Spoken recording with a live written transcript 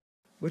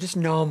We're just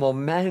normal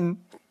men.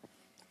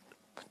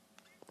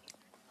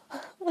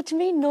 What do you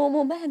mean,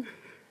 normal men?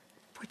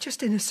 We're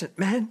just innocent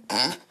men.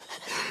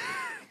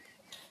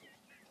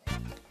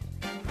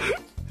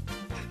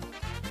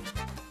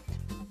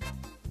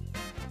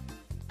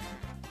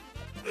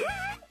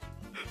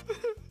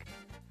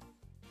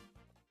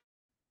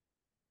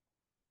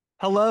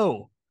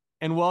 Hello,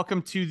 and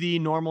welcome to the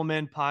Normal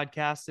Men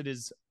podcast. It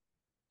is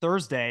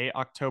Thursday,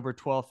 October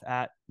 12th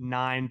at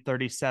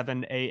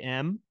 9:37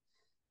 a.m.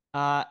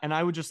 And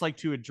I would just like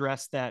to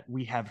address that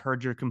we have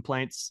heard your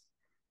complaints.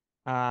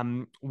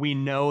 We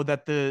know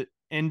that the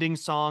ending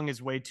song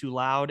is way too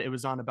loud. It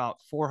was on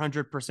about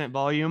 400%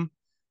 volume.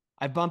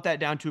 I bumped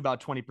that down to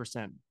about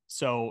 20%.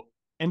 So,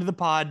 into the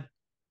pod.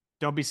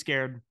 Don't be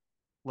scared.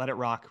 Let it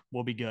rock.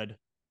 We'll be good.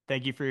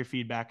 Thank you for your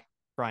feedback.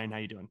 Bryan, how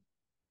you doing?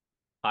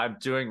 I'm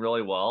doing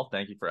really well.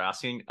 Thank you for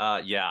asking.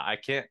 Yeah, I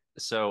can't.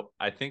 So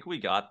I think we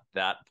got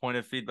that point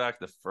of feedback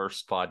the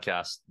first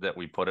podcast that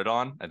we put it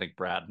on. I think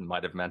Brad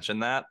might have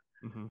mentioned that.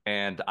 Mm-hmm.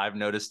 And I've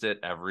noticed it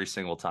every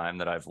single time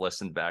that I've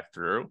listened back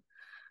through.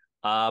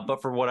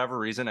 But for whatever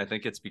reason, I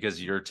think it's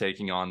because you're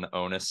taking on the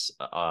onus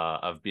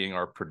of being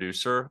our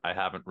producer. I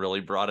haven't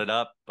really brought it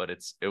up, but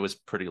it was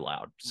pretty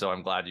loud. So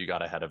I'm glad you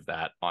got ahead of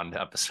that on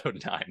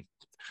episode 9,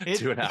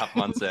 2.5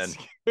 months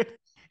in.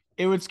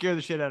 It would scare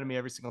the shit out of me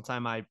every single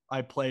time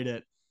I played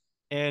it.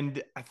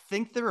 And I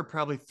think there were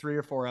probably 3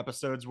 or 4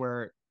 episodes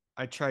where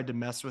I tried to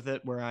mess with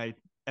it, where I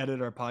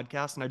edited our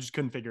podcast and I just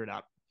couldn't figure it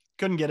out.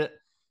 Couldn't get it.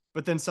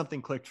 But then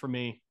something clicked for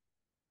me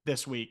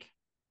this week.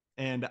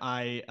 And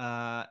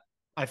I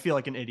feel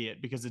like an idiot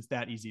because it's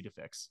that easy to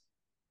fix.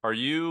 Are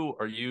you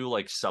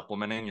like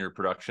supplementing your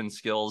production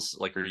skills?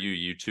 Like, are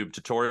you YouTube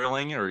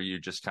tutorialing, or are you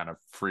just kind of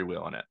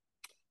freewheeling it?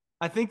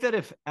 I think that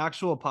if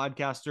actual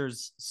podcast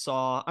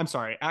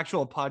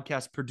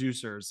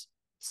producers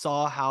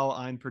saw how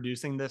I'm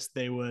producing this,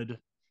 they would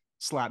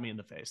slap me in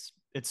the face.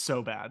 It's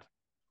so bad.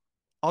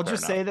 I'll Fair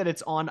just enough. say that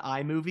it's on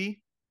iMovie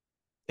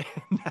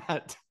and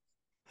that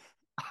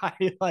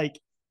I like,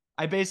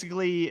 I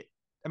basically,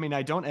 I mean,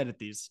 I don't edit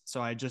these.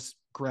 So I just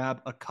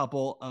grab a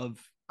couple of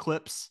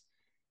clips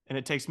and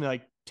it takes me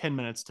like 10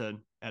 minutes to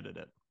edit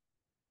it.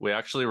 We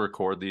actually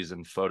record these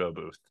in photo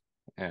booth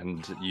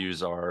and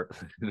use our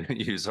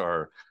use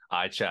our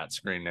iChat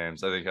screen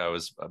names. I think I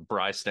was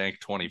Brystank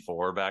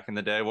 24 back in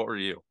the day. What were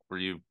you? Were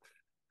you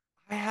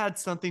I had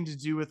something to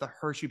do with a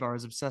Hershey bar. I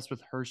was obsessed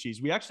with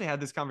Hershey's. We actually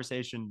had this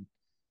conversation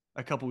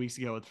a couple weeks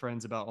ago with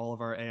friends about all of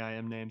our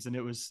AIM names, and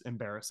it was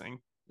embarrassing.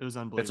 It was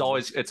it's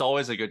unbelievable.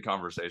 always a good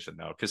conversation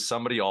though, because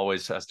somebody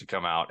always has to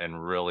come out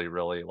and really,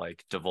 really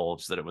like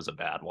divulge that it was a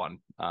bad one.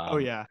 Oh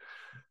yeah.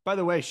 By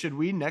the way, should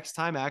we next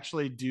time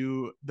actually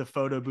do the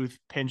photo booth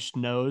pinched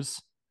nose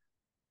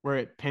where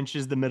it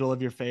pinches the middle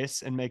of your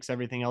face and makes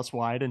everything else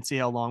wide and see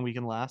how long we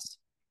can last?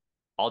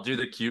 I'll do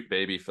the cute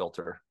baby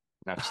filter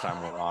next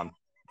time we're on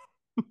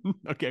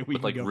Okay, we with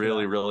can like go for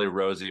really, that. really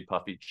rosy,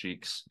 puffy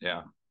cheeks.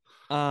 Yeah.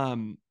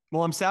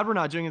 Well, I'm sad we're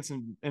not doing this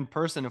in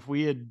person. If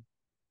we had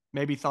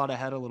maybe thought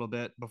ahead a little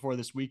bit before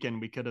this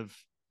weekend, we could have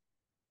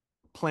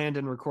planned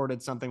and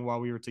recorded something while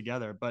we were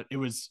together. But it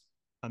was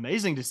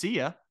amazing to see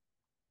you.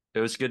 It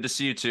was good to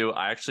see you too.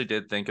 I actually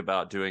did think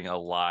about doing a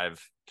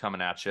live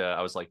coming at you.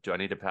 I was like, do I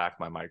need to pack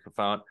my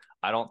microphone?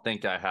 I don't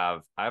think I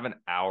have an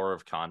hour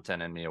of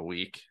content in me a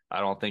week. I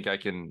don't think I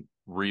can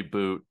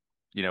reboot.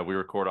 We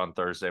record on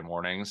Thursday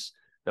mornings.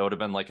 That would have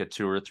been like a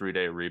 2 or 3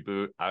 day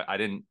reboot. I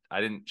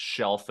didn't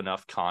shelf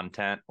enough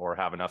content or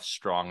have enough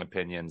strong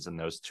opinions in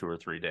those 2 or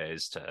 3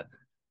 days to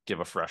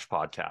give a fresh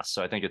podcast.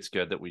 So I think it's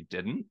good that we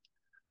didn't.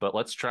 But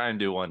let's try and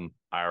do one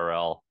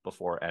IRL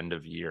before end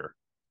of year.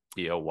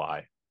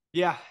 EOY.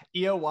 Yeah,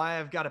 EOY,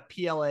 I've got a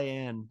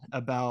PLAN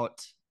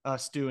about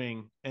us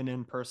doing an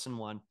in-person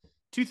one.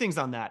 2 things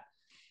on that.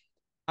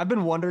 I've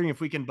been wondering if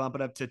we can bump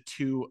it up to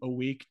 2 a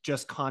week,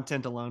 just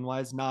content alone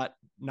wise, not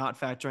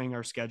factoring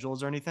our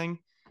schedules or anything.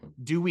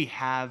 Do we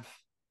have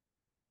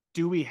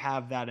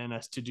that in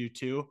us to do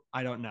 2?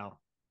 I don't know.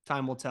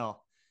 Time will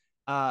tell.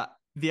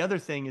 The other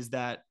thing is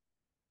that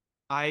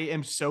I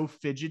am so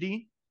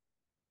fidgety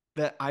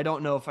that I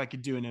don't know if I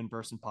could do an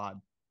in-person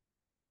pod.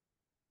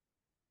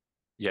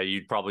 Yeah,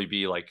 you'd probably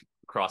be like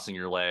crossing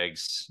your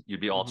legs.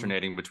 You'd be Mm-hmm.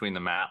 alternating between the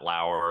mat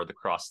lower, the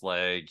cross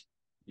leg.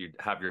 You'd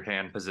have your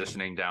hand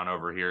positioning down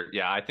over here.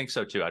 Yeah, I think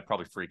so too. I'd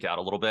probably freak out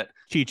a little bit.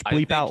 Cheech, I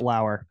bleep out think.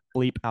 lower.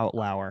 Bleep out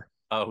lower.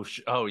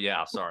 Oh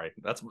yeah. Sorry.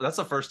 That's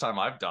the first time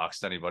I've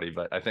doxed anybody,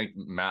 but I think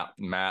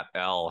Matt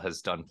L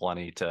has done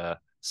plenty to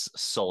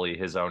sully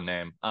his own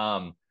name.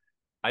 I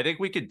think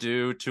we could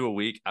do 2 a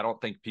week. I don't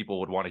think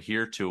people would want to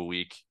hear 2 a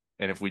week.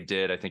 And if we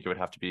did, I think it would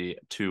have to be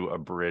 2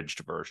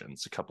 abridged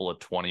versions, a couple of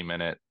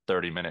 20-minute,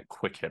 30-minute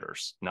quick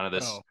hitters. Oh, None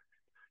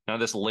of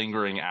this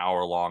lingering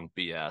hour-long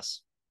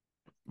BS.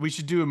 we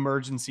should do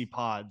emergency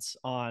pods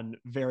on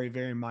very,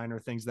 very minor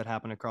things that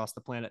happen across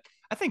the planet.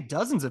 I think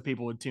dozens of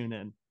people would tune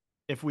in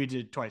if we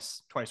did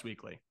twice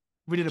weekly.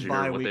 We did a Did you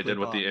hear what they bi-weekly did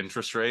with the pod.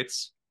 interest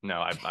rates?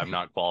 No, I'm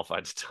not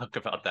qualified to talk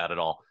about that at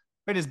all.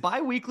 Wait, is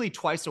bi-weekly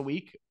twice a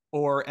week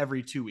or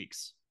every 2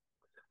 weeks?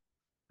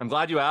 I'm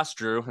glad you asked,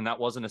 Drew, and that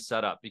wasn't a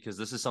setup because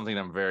this is something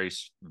I'm very,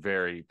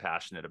 very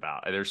passionate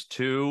about. There's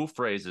two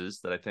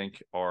phrases that I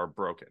think are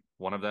broken.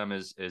 One of them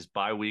is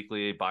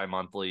bi-weekly,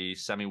 bi-monthly,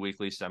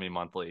 semi-weekly,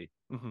 semi-monthly.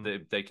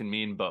 Mhm. They can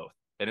mean both.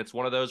 And it's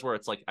one of those where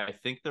it's like, I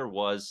think there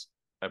was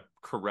a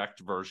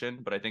correct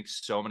version, but I think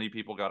so many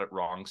people got it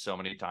wrong so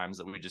many times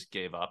that we just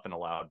gave up and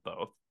allowed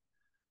both.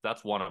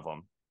 That's one of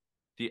them.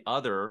 The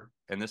other,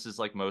 and this is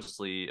like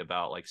mostly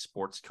about like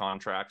sports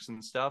contracts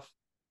and stuff,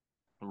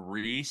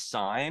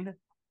 re-sign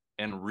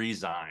and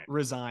resign.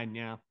 Resign,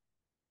 yeah.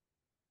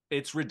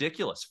 It's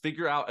ridiculous.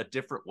 Figure out a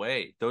different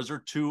way. Those are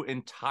two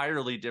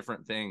entirely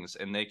different things,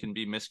 and they can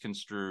be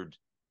misconstrued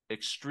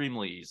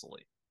extremely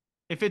easily.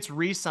 If it's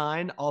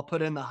resign, I'll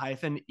put in the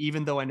hyphen,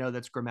 even though I know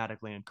that's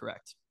grammatically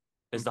incorrect.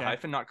 Is the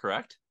hyphen not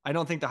correct? I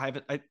don't think the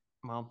hyphen.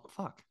 Well,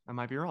 fuck. I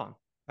might be wrong.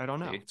 I don't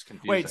know. It's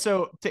confusing. Wait,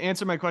 so to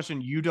answer my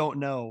question, you don't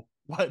know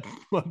what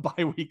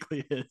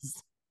bi-weekly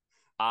is?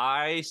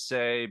 I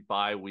say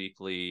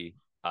bi-weekly.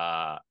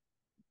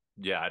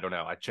 Yeah, I don't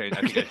know. I think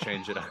I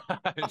changed it.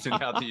 So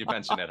now that you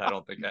mention it, I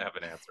don't think I have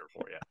an answer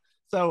for you.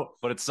 So,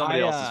 but it's somebody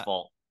else's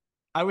fault.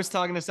 I was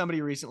talking to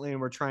somebody recently, and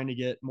we're trying to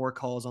get more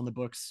calls on the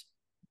books,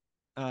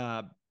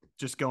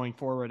 just going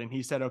forward. And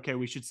he said, "Okay,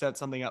 we should set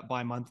something up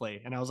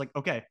bi-monthly." And I was like,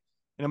 "Okay."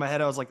 And in my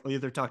head, I was like, "I'll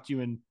either talk to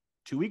you in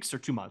 2 weeks or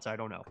 2 months. I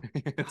don't know.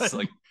 It's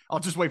like I'll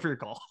just wait for your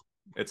call."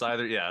 It's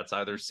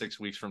either 6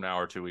 weeks from now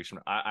or 2 weeks from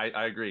now.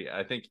 I agree.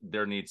 I think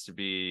there needs to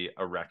be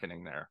a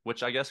reckoning there,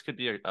 which I guess could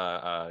be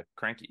a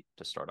cranky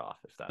to start off.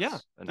 If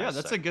that's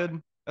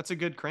that's a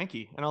good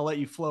cranky, and I'll let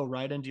you flow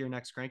right into your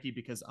next cranky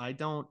because I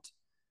don't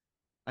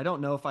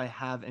know if I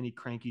have any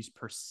crankies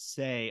per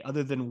se,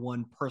 other than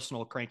one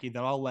personal cranky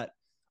that I'll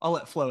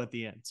let flow at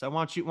the end. So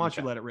why don't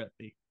you let it rip,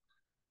 B?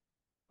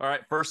 All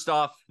right. First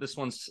off, this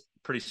one's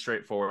pretty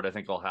straightforward. I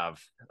think I'll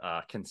have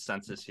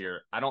consensus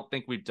here. I don't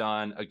think we've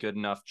done a good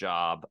enough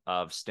job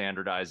of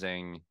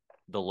standardizing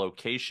the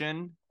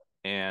location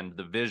and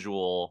the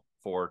visual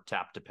for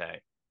tap to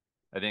pay.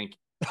 I think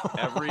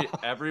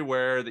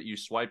everywhere that you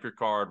swipe your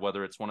card,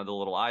 whether it's one of the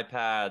little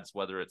iPads,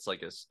 whether it's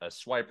like a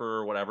swiper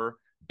or whatever,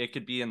 it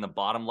could be in the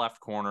bottom left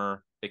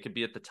corner. It could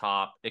be at the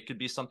top. It could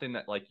be something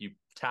that like you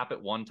tap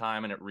it one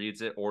time and it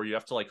reads it, or you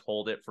have to like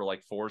hold it for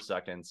like 4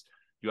 seconds.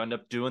 You end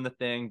up doing the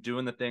thing,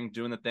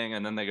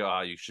 and then they go,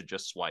 "Oh, you should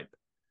just swipe."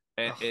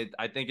 And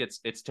I think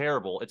it's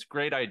terrible. It's a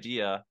great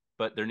idea,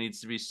 but there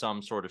needs to be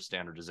some sort of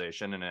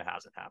standardization, and it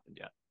hasn't happened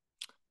yet.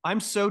 I'm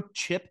so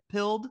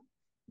chip-pilled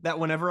that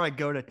whenever I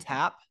go to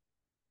tap,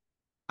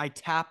 I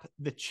tap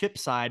the chip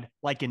side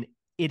like an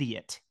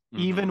idiot,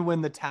 even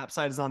when the tap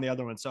side is on the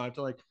other one. So I have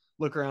to like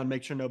look around,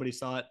 make sure nobody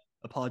saw it,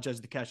 apologize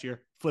to the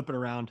cashier, flip it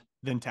around,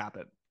 then tap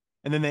it.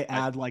 And then they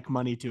add like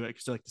money to it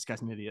because they're like, this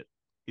guy's an idiot.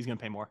 He's going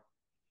to pay more.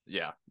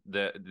 Yeah,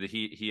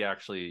 he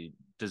actually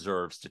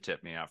deserves to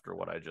tip me after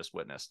what I just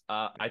witnessed.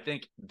 I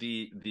think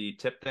the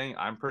tip thing,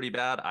 I'm pretty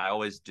bad. I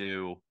always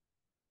do.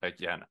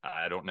 Again,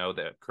 I don't know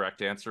the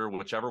correct answer.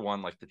 Whichever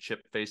one, like the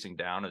chip facing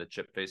down or the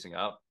chip facing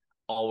up,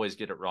 always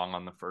get it wrong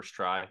on the first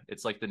try.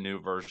 It's like the new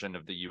version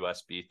of the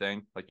USB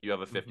thing. Like you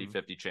have a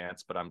 50-50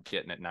 chance, but I'm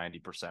getting it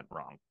 90%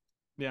 wrong.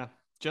 Yeah.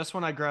 Just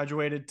when I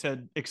graduated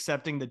to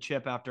accepting the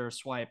chip after a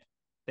swipe,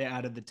 they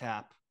added the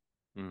tap.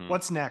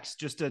 What's next?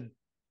 Just to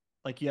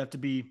like you have to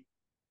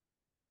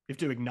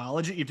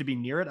acknowledge it. You have to be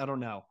near it. I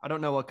don't know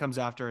what comes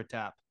after a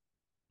tap.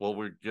 Well,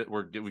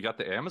 we got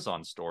the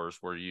Amazon stores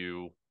where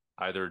you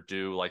either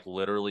do like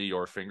literally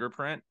your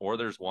fingerprint, or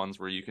there's ones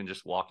where you can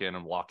just walk in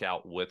and walk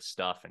out with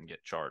stuff and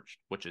get charged,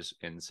 which is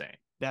insane.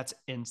 That's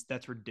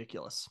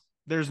ridiculous.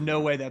 There's no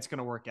way that's going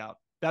to work out.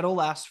 That'll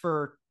last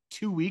for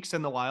 2 weeks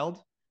in the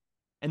wild,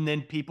 and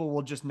then people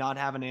will just not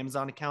have an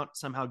Amazon account,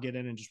 somehow get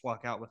in and just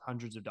walk out with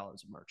hundreds of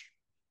dollars of merch.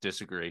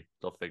 Disagree.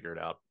 They'll figure it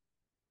out.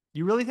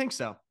 You really think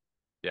so?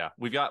 Yeah,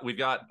 we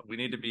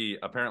need to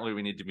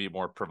be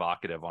more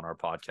provocative on our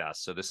podcast.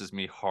 So this is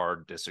me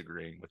hard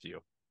disagreeing with you.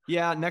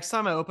 Yeah, next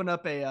time I open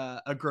up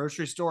a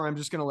grocery store, I'm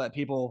just going to let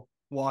people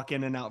walk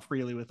in and out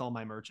freely with all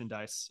my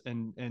merchandise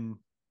and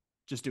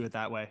just do it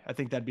that way. I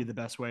think that'd be the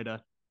best way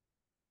to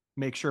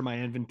make sure my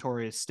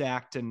inventory is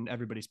stacked and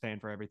everybody's paying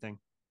for everything.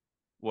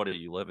 What do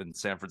you live in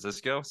San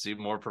Francisco? See,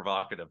 more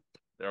provocative.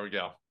 There we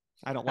go.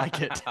 I don't like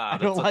it. I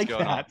don't like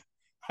that.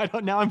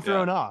 Now I'm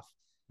thrown off.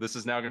 This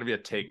is now going to be a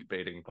take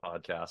baiting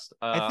podcast.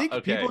 I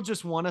think people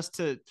just want us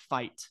to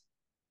fight.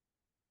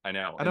 I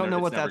know. I don't know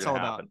what that's all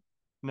about.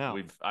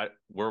 No,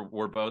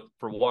 we're both,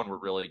 for one, we're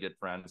really good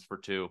friends. For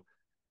two,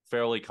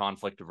 fairly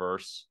conflict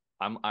averse.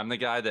 I'm the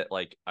guy that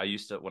like I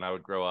used to, when I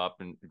would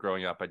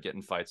growing up, I'd get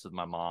in fights with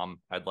my mom.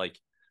 I'd like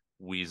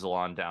weasel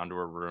on down to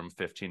her room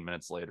 15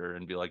 minutes later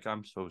and be like,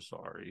 "I'm so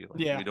sorry."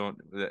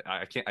 Like,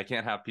 I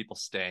can't have people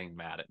staying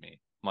mad at me,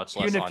 much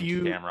less on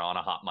camera on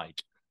a hot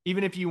mic.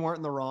 Even if you weren't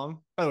in the wrong.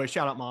 By the way,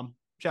 shout out mom.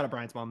 Shout out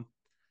Bryan's mom.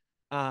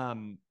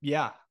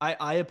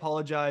 I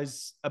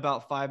apologize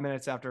about 5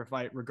 minutes after a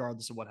fight,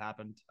 regardless of what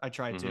happened. I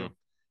tried to.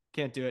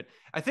 Can't do it.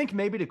 I think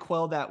maybe to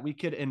quell that, we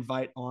could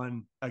invite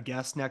on a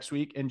guest next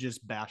week and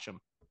just bash them.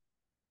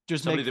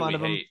 Just somebody make fun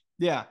of them.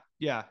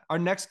 Yeah. Our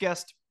next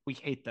guest, we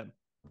hate them.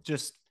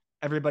 Just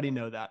everybody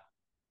know that.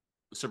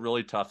 It's a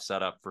really tough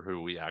setup for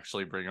who we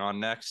actually bring on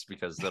next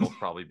because that'll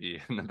probably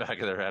be in the back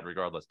of their head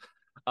regardless.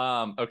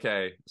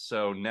 Okay,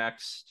 so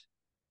next,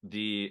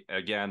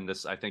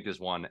 this I think is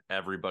one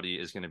everybody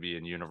is going to be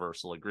in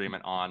universal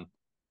agreement on.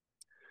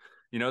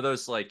 You know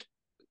those like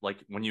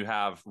when you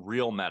have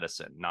real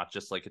medicine, not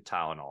just like a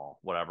Tylenol,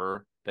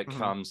 whatever, that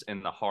comes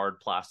in the hard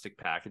plastic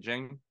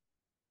packaging.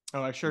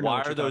 Oh, I sure know Why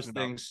what are you're those talking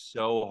about. things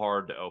so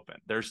hard to open?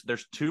 There's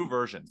two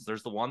versions.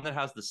 There's the one that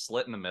has the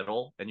slit in the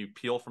middle and you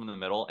peel from the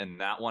middle,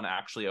 and that one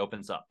actually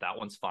opens up. That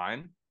one's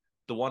fine.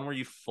 The one where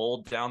you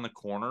fold down the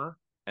corner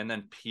and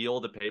then peel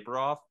the paper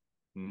off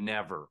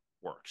never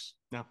works.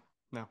 No.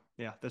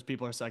 Yeah, those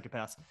people are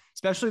psychopaths,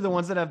 especially the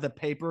ones that have the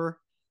paper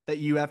that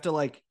you have to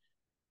like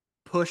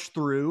push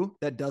through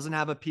that doesn't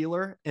have a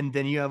peeler, and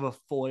then you have a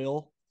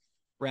foil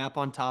wrap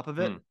on top of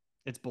it.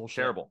 It's bullshit.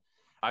 Terrible.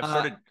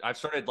 I've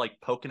started like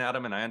poking at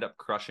them, and I end up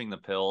crushing the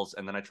pills,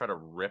 and then I try to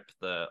rip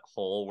the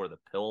hole where the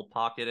pill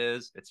pocket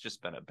is. It's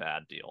just been a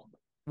bad deal.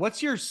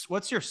 What's your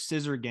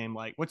scissor game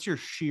like? What's your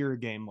shear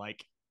game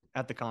like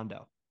at the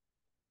condo?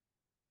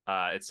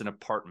 It's an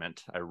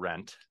apartment I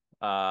rent.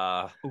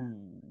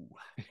 Ooh.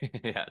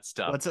 Yeah, it's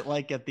tough. What's it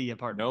like at the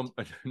apartment?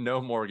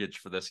 No mortgage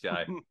for this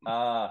guy.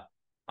 I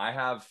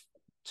have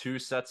two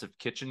sets of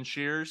kitchen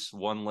shears.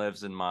 One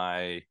lives in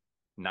my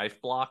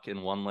knife block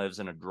and one lives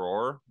in a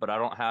drawer, but I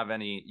don't have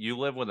any. You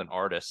live with an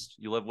artist,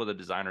 you live with a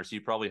designer, so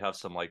you probably have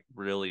some like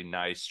really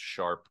nice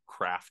sharp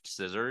craft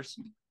scissors.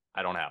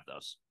 I don't have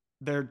those.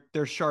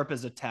 They're sharp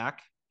as a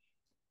tack.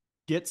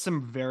 Get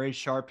a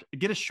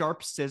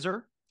sharp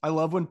scissor. I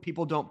love when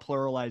people don't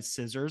pluralize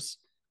scissors.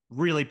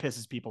 Really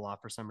pisses people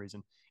off for some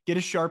reason. Get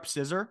a sharp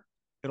scissor.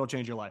 It'll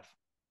change your life.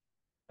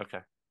 Okay.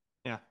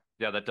 Yeah.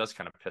 Yeah, that does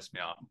kind of piss me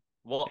off.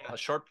 Well, Yeah. a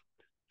sharp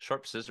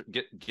scissor.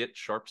 Get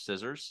sharp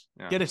scissors.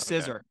 Yeah, Get a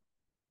scissor. Okay.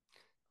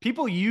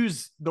 People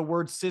use the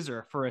word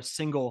scissor for a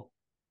single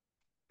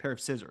pair of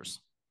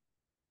scissors.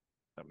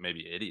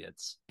 Maybe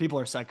idiots. People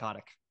are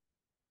psychotic.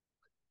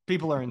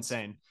 People are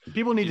insane.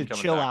 People need to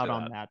chill out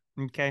on that.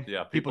 Okay.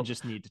 Yeah. People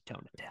just need to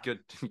tone it down.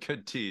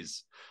 Good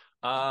tease.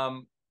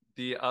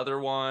 The other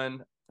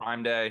one,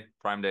 Prime Day.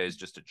 Prime Day is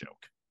just a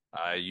joke.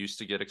 I used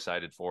to get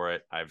excited for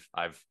it.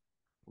 I've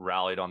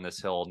rallied on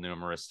this hill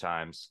numerous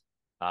times.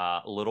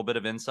 A little bit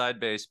of inside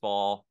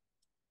baseball.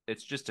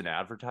 It's just an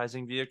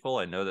advertising vehicle.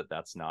 I know that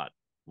that's not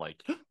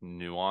like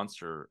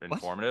nuanced or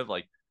informative.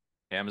 Like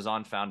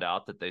Amazon found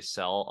out that they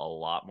sell a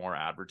lot more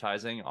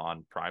advertising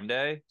on Prime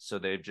Day. So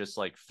they've just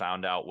like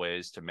found out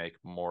ways to make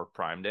more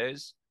Prime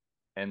Days,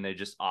 and they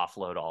just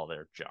offload all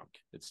their junk.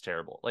 It's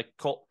terrible. Like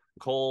Cole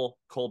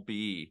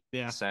B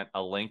sent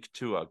a link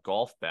to a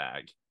golf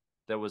bag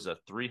that was a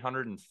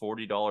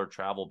 $340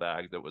 travel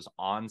bag that was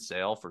on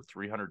sale for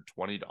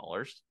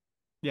 $320.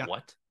 Yeah.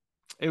 What?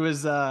 It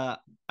was I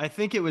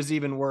think it was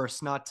even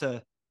worse, not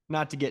to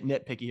get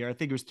nitpicky here. I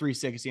think it was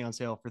 $360 on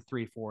sale for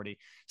 $340.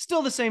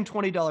 Still the same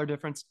 $20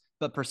 difference,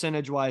 but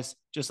percentage wise,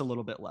 just a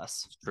little bit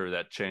less. It's true.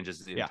 That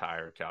changes the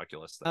entire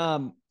calculus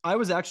there. I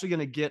was actually going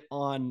to get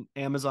on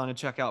Amazon and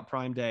check out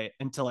Prime Day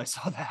until I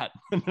saw that.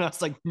 And I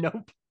was like,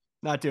 nope,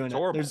 not doing it.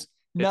 Horrible. There's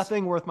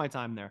nothing worth my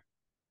time there.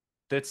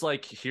 It's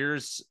like,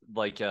 here's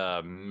like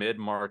a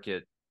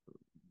mid-market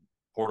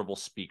portable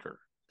speaker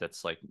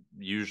that's like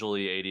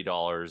usually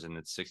 $80 and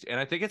it's $60. And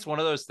I think it's one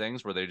of those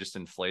things where they just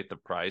inflate the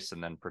price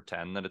and then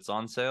pretend that it's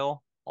on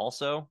sale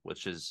also,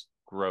 which is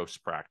gross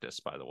practice,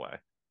 by the way.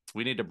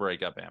 We need to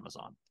break up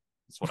Amazon.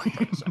 That's what I'm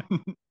trying to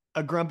say.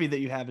 A grumpy that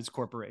you have is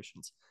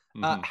corporations.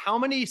 How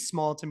many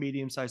small to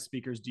medium-sized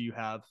speakers do you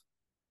have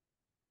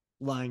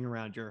lying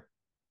around your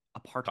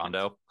apartment?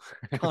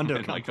 Condo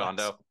in my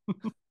condo.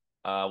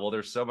 Well,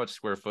 there's so much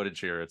square footage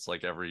here. It's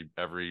like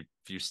every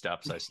few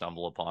steps I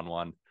stumble upon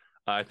one.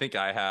 I think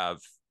I have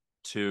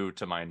two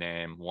to my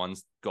name.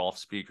 One's golf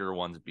speaker,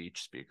 one's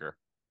beach speaker.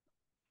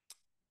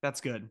 That's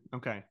good.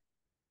 Okay.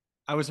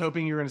 I was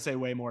hoping you were going to say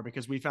way more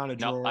because we found a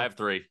drawer. No, I have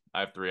three.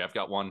 I've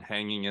got one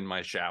hanging in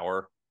my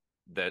shower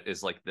that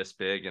is like this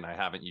big and I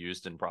haven't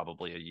used in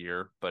probably a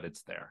year, but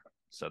it's there.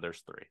 So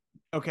there's three.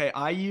 Okay.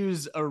 I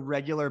use a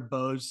regular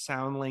Bose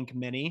SoundLink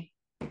Mini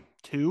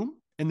 2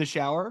 in the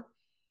shower.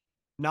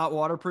 Not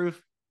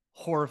waterproof.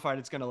 Horrified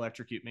it's going to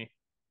electrocute me.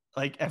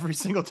 Like every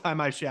single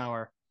time I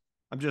shower,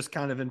 I'm just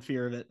kind of in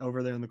fear of it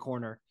over there in the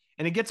corner.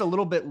 And it gets a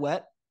little bit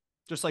wet,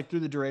 just like through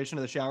the duration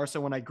of the shower. So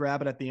when I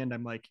grab it at the end,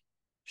 I'm like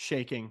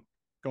shaking,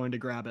 going to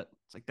grab it.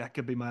 It's like, that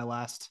could be my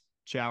last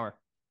shower.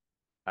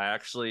 I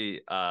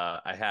actually,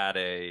 I had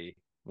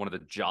one of the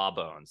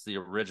Jawbones, the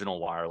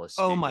original wireless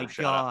speaker. Oh my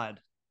God.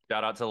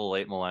 Shout out to the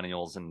late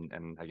millennials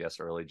and I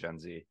guess early Gen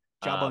Z.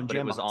 Jawbone but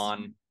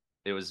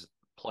it was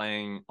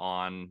playing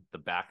on the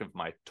back of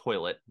my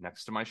toilet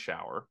next to my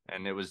shower,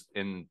 and it was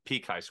in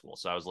peak high school.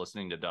 So I was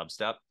listening to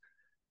dubstep.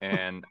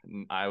 And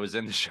I was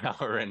in the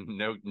shower, and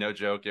no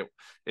joke,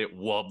 it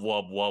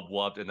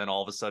wubbed, and then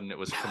all of a sudden it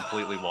was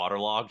completely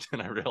waterlogged,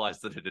 and I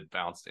realized that it had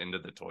bounced into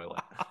the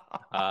toilet.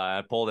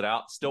 I pulled it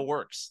out, still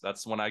works.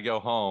 That's when I go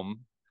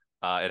home.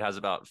 It has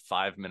about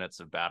 5 minutes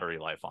of battery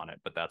life on it,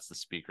 but that's the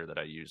speaker that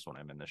I use when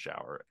I'm in the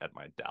shower at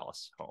my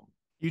Dallas home.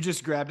 You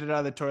just grabbed it out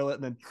of the toilet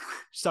and then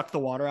sucked the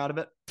water out of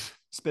it,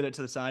 spit it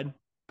to the side,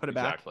 put it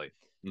back. Exactly.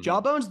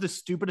 Jawbone's the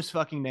stupidest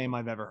fucking name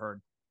I've ever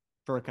heard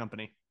for a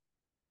company.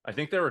 I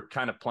think they were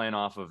kind of playing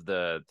off of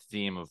the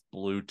theme of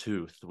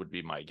Bluetooth, would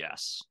be my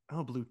guess.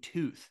 Oh,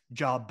 Bluetooth.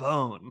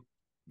 Jawbone.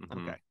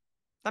 Okay.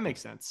 That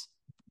makes sense.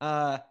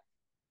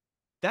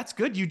 That's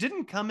good. You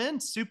didn't come in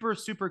super,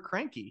 super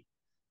cranky.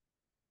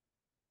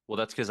 Well,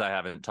 that's because I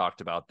haven't talked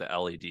about the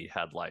LED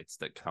headlights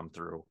that come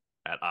through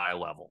at eye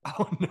level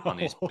on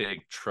these big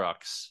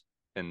trucks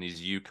and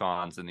these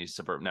Yukons and these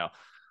Suburban. No,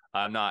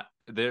 I'm not.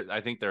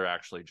 I think they're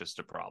actually just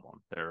a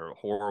problem. They're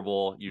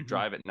horrible. You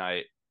drive at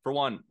night. For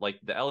one, like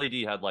the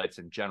LED headlights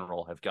in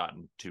general have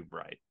gotten too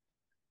bright.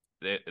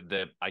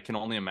 I can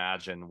only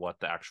imagine what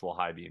the actual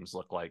high beams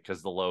look like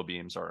because the low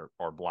beams are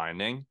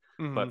blinding.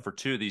 But for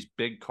two of these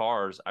big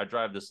cars, I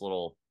drive this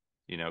little,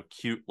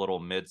 cute little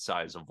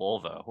mid-size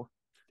Volvo.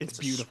 It's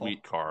beautiful. A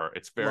sweet car.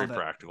 It's very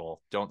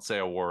practical. Don't say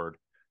a word.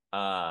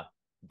 But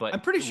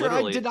I'm pretty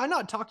sure did I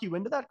not talk you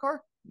into that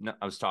car? No,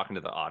 I was talking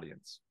to the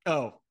audience.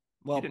 Oh,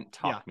 well, you didn't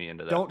talk me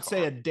into that. Don't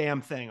say a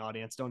damn thing,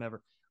 audience. Don't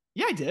ever.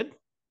 Yeah, I did.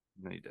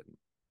 No, you didn't.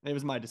 It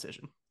was my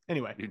decision.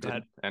 Anyway, you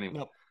did. Anyway,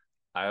 nope.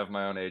 I have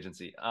my own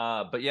agency.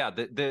 But yeah,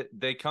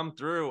 they come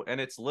through,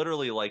 and it's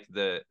literally like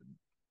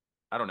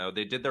I don't know.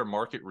 They did their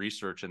market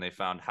research, and they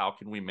found how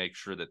can we make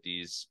sure that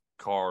these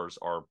cars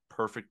are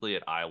perfectly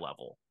at eye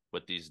level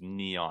with these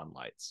neon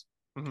lights.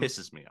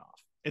 Pisses me off.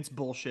 It's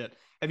bullshit.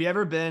 Have you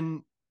ever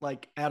been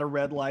like at a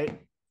red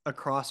light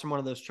across from one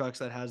of those trucks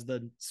that has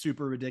the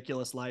super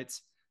ridiculous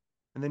lights,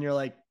 and then you're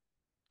like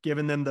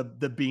giving them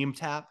the beam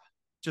tap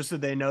just so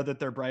they know that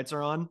their brights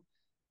are on,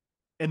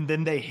 and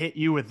then they hit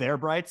you with their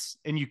brights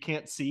and you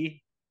can't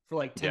see for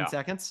like 10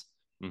 seconds?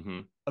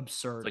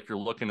 Absurd. It's like you're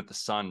looking at the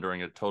sun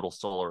during a total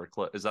solar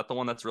eclipse. Is that the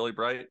one that's really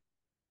bright?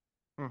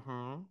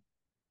 I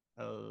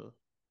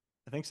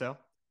think so.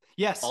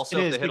 Yes, also,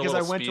 it is, because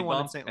I went to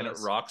one in St. Louis. And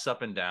it rocks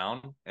up and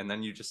down, and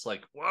then you just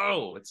like,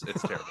 whoa, it's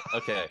terrible.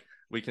 Okay,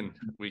 we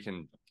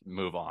can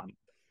move on.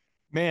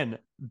 Man,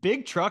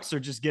 big trucks are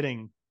just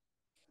getting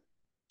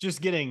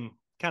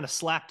kind of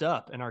slapped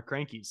up in our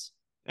crankies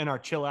and our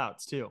chill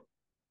outs too.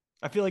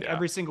 I feel like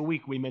every single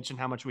week we mention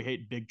how much we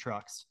hate big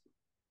trucks,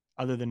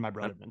 other than my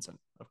brother Vincent,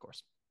 of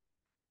course.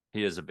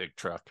 He is a big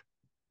truck.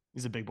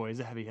 He's a big boy. He's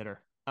a heavy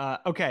hitter.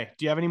 Okay.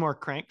 Do you have any more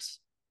cranks?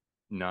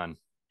 None.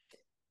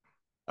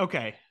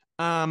 Okay.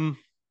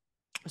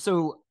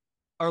 So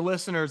our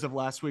listeners of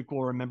last week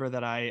will remember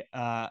that I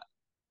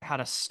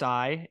had a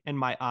sty in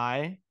my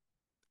eye,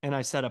 and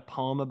I said a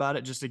poem about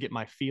it just to get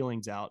my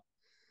feelings out.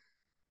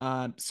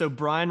 So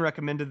Bryan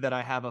recommended that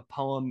I have a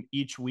poem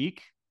each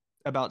week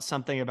about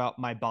something about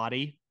my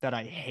body that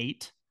I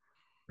hate.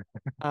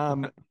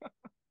 And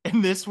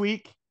this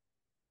week,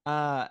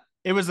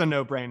 it was a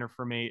no-brainer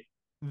for me.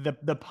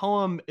 The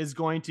poem is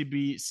going to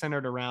be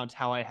centered around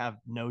how I have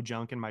no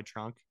junk in my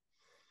trunk.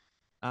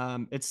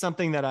 It's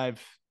something that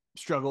I've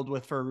struggled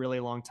with for a really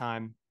long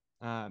time.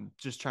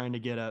 Just trying to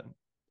get a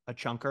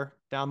chunker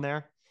down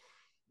there.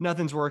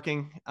 Nothing's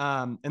working.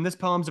 And this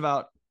poem's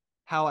about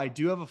how I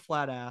do have a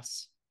flat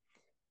ass,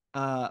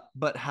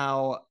 but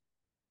how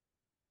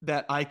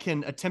that I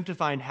can attempt to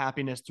find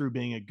happiness through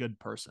being a good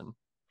person.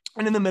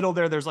 And in the middle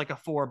there's like a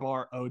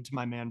 4-bar ode to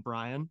my man,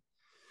 Bryan.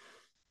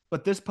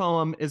 But this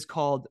poem is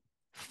called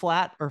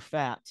Flat or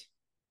Fat.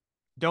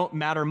 Don't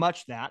matter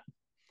much that.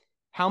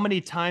 How many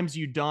times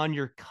you don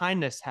your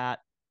kindness hat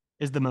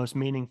is the most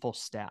meaningful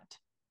stat.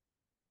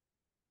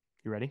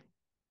 You ready?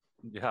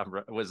 Yeah.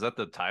 Was that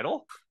the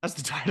title? That's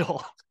the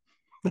title.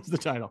 That's the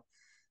title.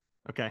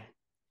 Okay.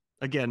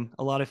 Again,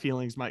 a lot of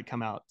feelings might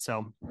come out.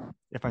 So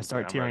if I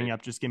start tearing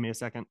up, just give me a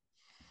second.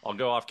 I'll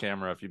go off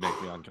camera if you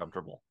make me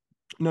uncomfortable.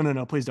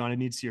 No, please don't. I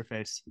need to see your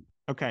face.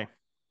 Okay.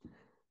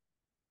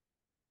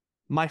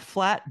 My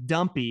flat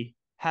dumpy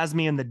has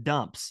me in the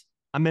dumps.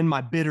 I'm in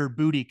my bitter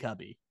booty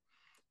cubby.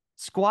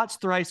 Squats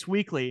thrice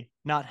weekly,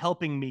 not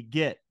helping me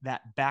get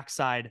that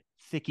backside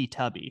thicky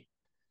tubby.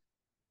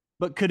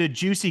 But could a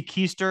juicy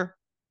keister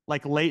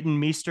like Leighton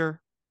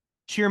Meester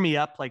cheer me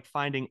up like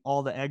finding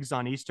all the eggs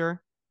on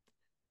Easter?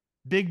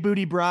 Big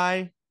booty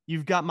Bry,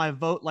 you've got my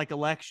vote like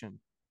election.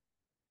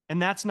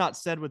 And that's not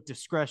said with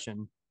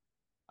discretion.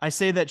 I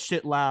say that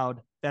shit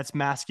loud, that's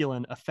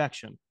masculine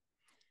affection.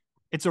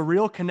 It's a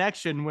real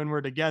connection when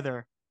we're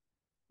together.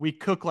 We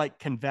cook like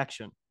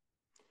convection.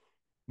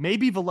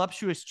 Maybe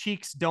voluptuous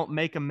cheeks don't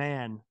make a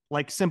man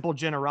like simple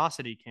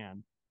generosity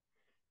can.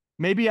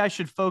 Maybe I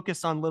should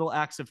focus on little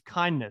acts of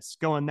kindness,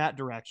 go in that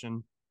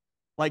direction,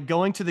 like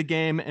going to the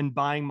game and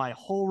buying my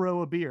whole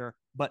row of beer,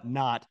 but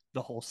not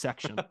the whole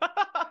section.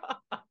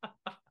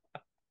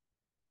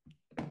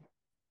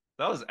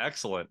 That was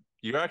excellent.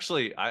 You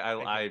actually,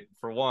 I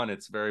for one,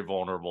 it's very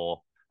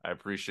vulnerable. I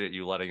appreciate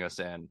you letting us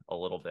in a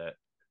little bit,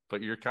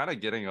 but you're kind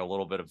of getting a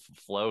little bit of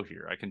flow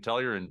here. I can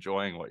tell you're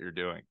enjoying what you're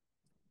doing.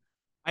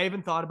 I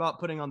even thought about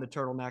putting on the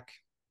turtleneck,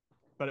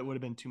 but it would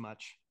have been too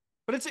much.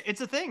 But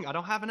it's a thing. I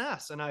don't have an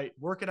ass, and I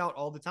work it out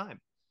all the time.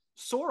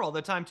 sore all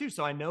the time too.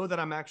 So I know that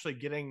I'm actually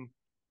getting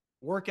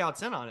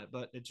workouts in on it,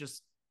 but it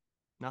just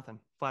nothing.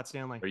 Flat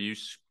Stanley.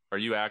 Are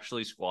you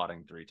actually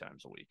squatting 3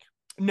 times a week?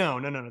 No.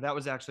 That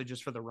was actually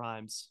just for the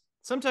rhymes.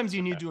 Sometimes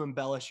you need Okay. to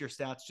embellish your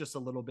stats just a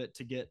little bit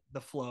to get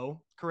the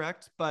flow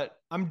correct, but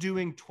I'm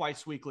doing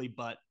twice weekly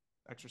butt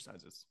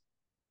exercises.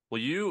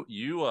 Well,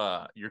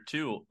 you're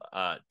too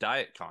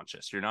diet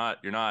conscious. You're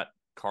not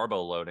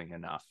carbo loading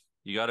enough.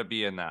 You got to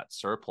be in that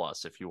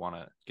surplus if you want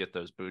to get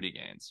those booty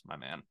gains, my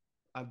man.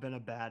 I've been a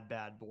bad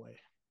boy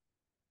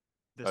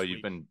Oh, this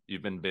you've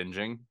week. been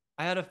binging.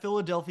 I had a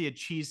Philadelphia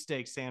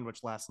cheesesteak sandwich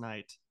last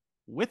night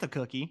with a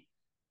cookie.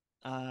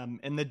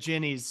 And the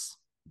Jenny's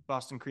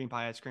Boston cream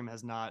pie ice cream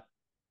has not,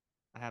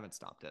 I haven't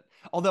stopped it.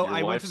 Although Your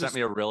I went wife to sent this,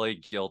 me a really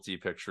guilty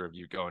picture of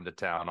you going to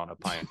town on a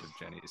pint of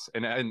Jenny's,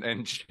 and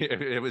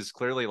it was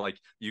clearly like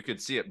you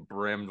could see it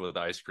brimmed with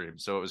ice cream,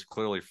 so it was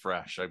clearly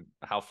fresh.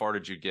 How far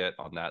did you get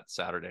on that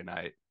Saturday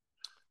night?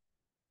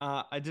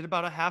 I did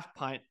about a half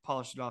pint,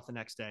 polished it off the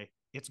next day.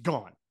 It's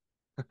gone.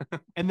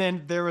 And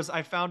then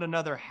I found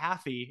another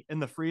halfie in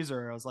the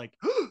freezer. I was like,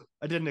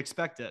 I didn't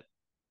expect it.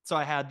 So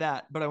I had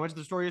that, but I went to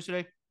the store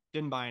yesterday,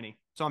 didn't buy any.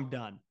 So I'm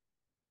done.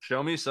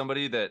 Show me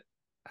somebody that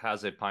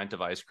has a pint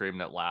of ice cream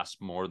that lasts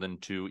more than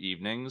 2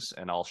 evenings,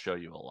 and I'll show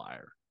you a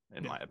liar,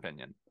 in my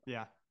opinion.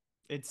 Yeah.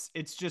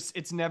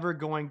 It's never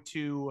going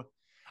to,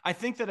 I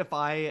think that if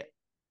I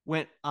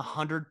went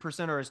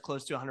 100% or as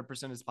close to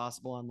 100% as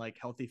possible on like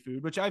healthy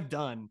food, which I've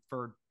done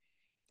for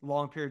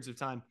long periods of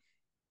time,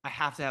 I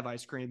have to have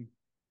ice cream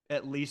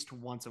at least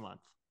once a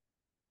month.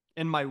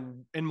 In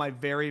my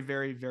very,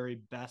 very, very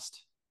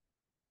best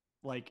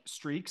like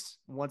streaks,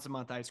 once a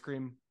month ice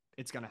cream,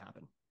 it's gonna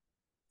happen.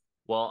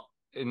 Well,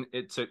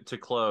 to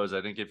close,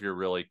 I think if you're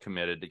really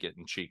committed to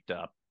getting cheeked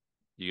up,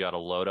 you got to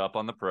load up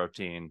on the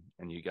protein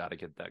and you got to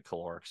get that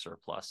caloric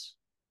surplus.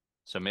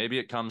 So maybe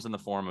it comes in the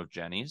form of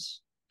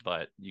Jenny's,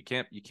 but you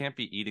can't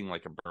be eating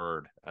like a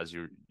bird as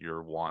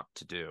you're wont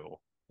to do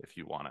if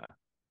you want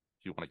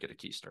to get a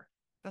keister.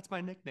 That's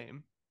my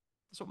nickname.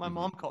 That's what my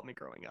mom called me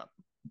growing up.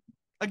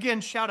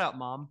 Again, shout out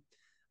mom.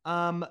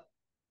 Um,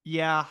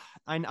 yeah,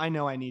 I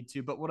know I need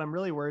to, but what I'm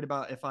really worried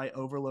about if I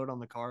overload on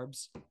the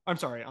carbs, I'm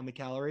sorry, on the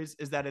calories,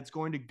 is that it's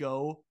going to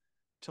go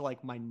to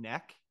like my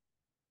neck.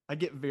 I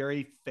get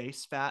very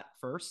face fat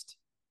first,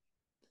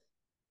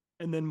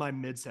 and then my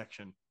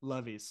midsection,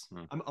 levies.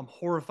 I'm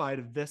horrified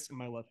of this in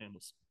my love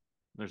handles.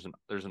 There's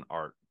an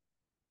art.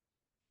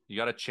 You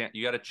got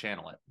to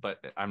channel it, but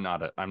I'm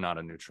not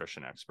a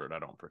nutrition expert. I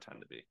don't pretend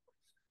to be.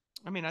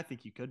 I mean, I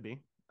think you could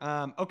be.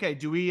 Okay,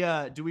 do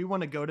we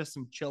want to go to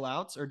some chill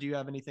outs, or do you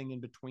have anything in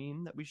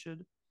between that we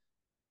should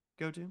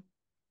go to?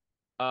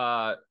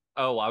 Oh,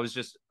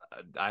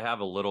 I have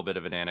a little bit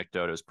of an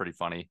anecdote. It was pretty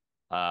funny.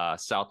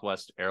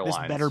 Southwest This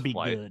better Airlines be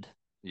flight. good.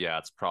 Yeah,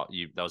 it's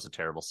probably that was a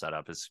terrible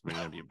setup. It's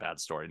going to be a bad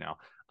story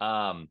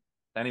now.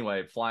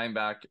 Anyway, flying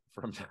back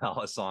from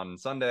Dallas on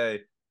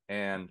Sunday,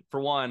 and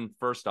for one,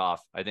 first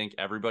off, I think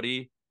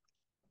everybody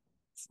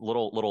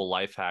little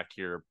life hack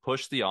here,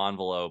 push the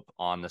envelope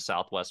on the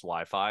Southwest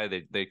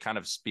Wi-Fi. They kind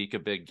of speak a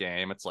big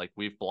game. It's like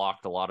we've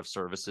blocked a lot of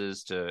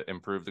services to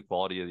improve the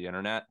quality of the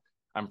internet.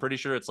 I'm pretty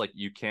sure it's like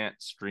you can't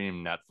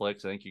stream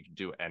Netflix. I think you can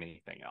do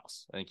anything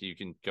else. I think you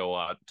can go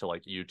out to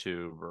like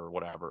YouTube or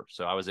whatever.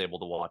 So I was able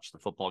to watch the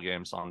football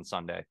games on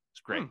Sunday.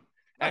 It's great. Nice.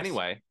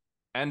 Anyway,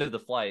 end of the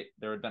flight,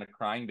 there had been a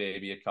crying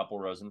baby a couple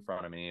rows in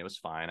front of me. It was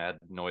fine. I had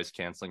noise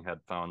canceling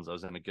headphones. I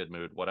was in a good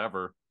mood,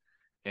 whatever.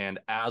 And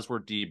as we're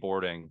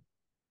deboarding,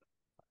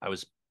 I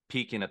was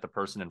peeking at the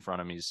person in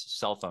front of me's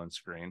cell phone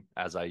screen,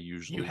 as I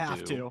usually You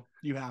have do. to.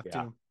 You have Yeah.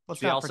 to. Let's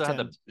She not also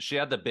pretend.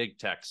 had the big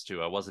text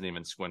too. I wasn't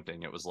even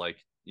squinting. It was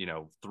like,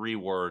 3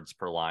 words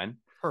per line.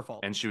 Her fault.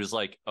 And she was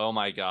like, "Oh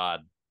my God,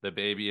 the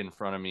baby in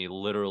front of me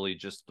literally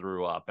just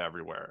threw up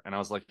everywhere." And I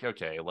was like,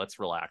 "Okay, let's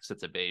relax.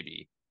 It's a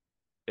baby.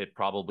 It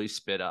probably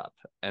spit up."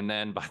 And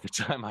then by the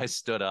time I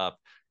stood up,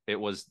 it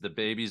was the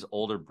baby's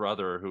older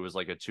brother who was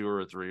like a 2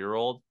 or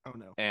 3-year-old. Oh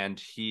no. And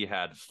he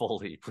had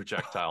fully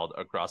projectiled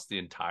across the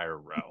entire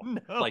row.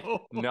 No. Like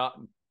not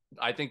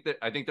I think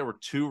there were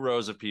 2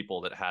 rows of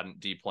people that hadn't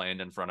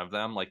deplaned in front of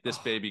them. Like this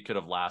baby could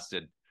have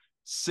lasted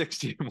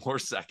 60 more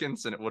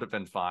seconds and it would have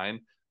been fine,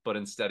 but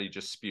instead he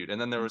just spewed.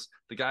 And then there was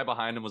the guy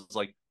behind him was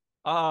like,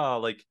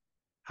 like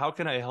how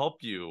can I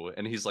help you?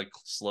 And he's like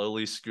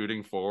slowly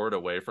scooting forward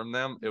away from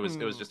them. It was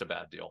just a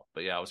bad deal.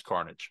 But yeah, it was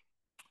carnage.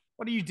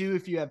 What do you do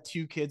if you have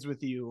 2 kids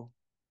with you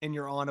and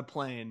you're on a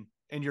plane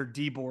and you're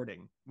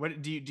deboarding?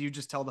 What do you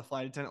just tell the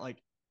flight attendant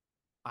like,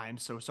 I'm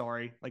so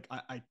sorry, like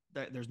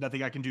there's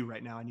nothing I can do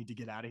right now, I need to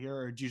get out of here,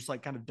 or do you just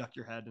like kind of duck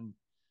your head and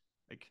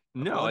like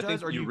No, apologize, I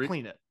think or do you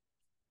clean it?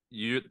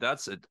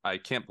 I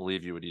can't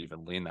believe you would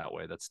even lean that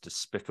way. That's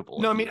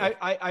despicable. No, I mean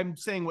I'm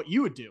saying what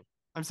you would do.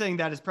 I'm saying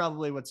that is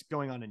probably what's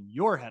going on in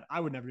your head.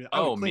 I would never do that.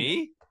 Oh, me?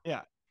 It.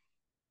 Yeah.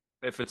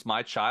 If it's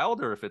my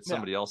child or if it's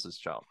somebody else's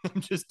child. I'm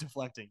just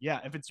deflecting.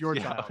 Yeah, if it's your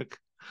child.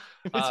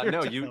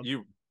 No,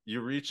 you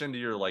reach into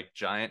your like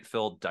giant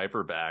filled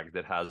diaper bag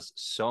that has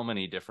so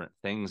many different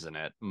things in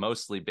it,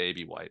 mostly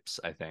baby wipes,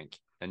 I think,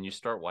 and you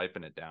start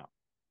wiping it down.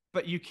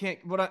 But you can't.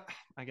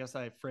 I guess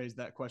I phrased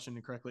that question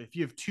incorrectly. If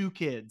you have two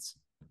kids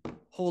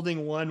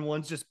holding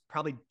one's just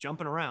probably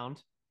jumping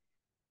around.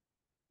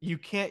 You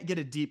can't get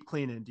a deep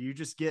clean in. Do you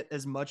just get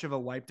as much of a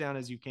wipe down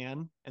as you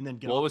can and then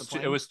get Well, off the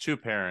plane? it was two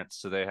parents,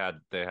 so they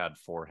had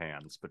four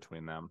hands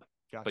between them.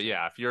 Gotcha. But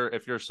yeah,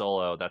 if you're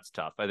solo, that's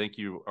tough. I think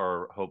you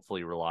are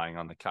hopefully relying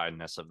on the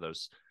kindness of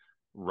those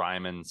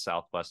Ryman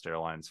Southwest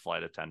Airlines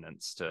flight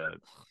attendants to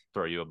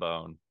throw you a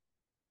bone.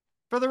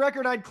 For the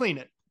record, I'd clean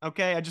it.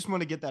 Okay, I just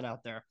want to get that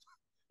out there.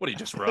 What do you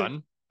just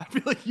run? I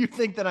feel like you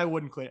think that I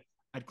wouldn't clean it.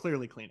 I'd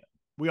clearly clean it.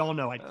 We all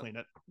know I'd clean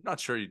it. I'm not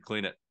sure you'd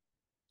clean it.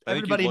 I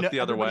think Everybody you'd look the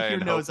other everybody way here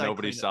and knows hope I'd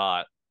nobody clean it.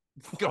 saw it.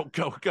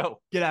 Go.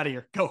 Get out of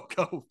here.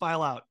 Go.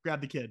 File out. Grab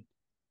the kid.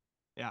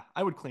 Yeah,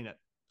 I would clean it.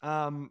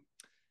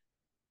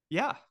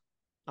 Yeah.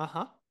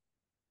 Uh-huh.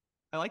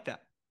 I like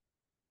that.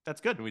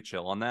 That's good. Can we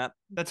chill on that?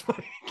 That's what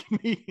I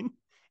mean.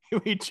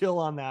 Can we chill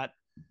on that?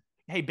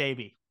 Hey,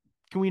 baby,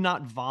 can we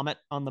not vomit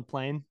on the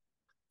plane?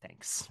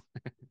 Thanks.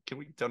 Can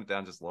we tone it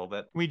down just a little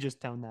bit? We just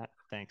tone that.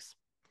 Thanks.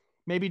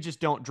 Maybe just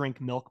don't drink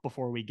milk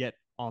before we get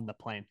on the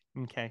plane.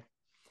 Okay.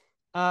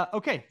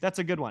 Okay, that's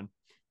a good one.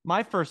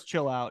 My first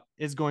chill out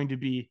is going to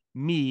be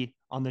me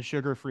on the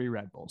sugar-free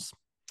Red Bulls.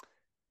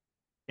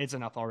 It's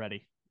enough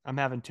already. I'm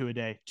having 2 a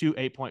day, 2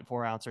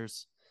 8.4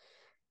 ounces.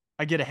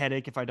 I get a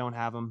headache if I don't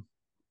have them.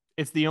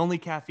 It's the only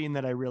caffeine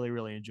that I really,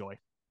 really enjoy.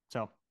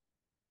 So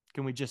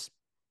can we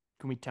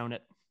tone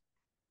it?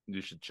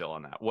 You should chill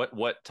on that.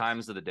 What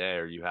times of the day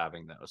are you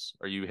having those?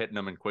 Are you hitting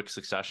them in quick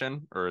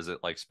succession, or is it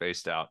like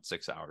spaced out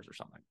 6 hours or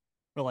something?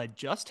 Well, I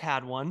just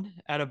had one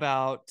at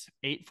about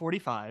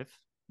 8:45.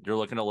 You're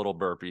looking a little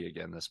burpy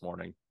again this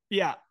morning.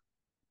 Yeah.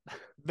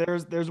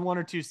 There's one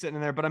or two sitting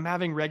in there, but I'm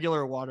having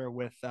regular water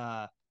with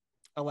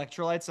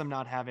electrolytes. I'm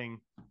not having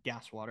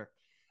gas water.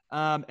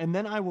 And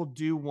then I will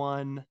do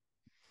one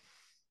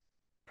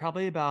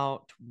probably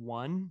about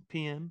 1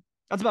 p.m.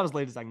 That's about as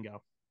late as I can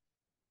go.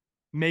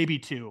 Maybe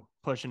 2,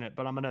 pushing it,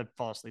 but I'm gonna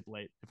fall asleep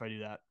late if I do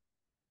that.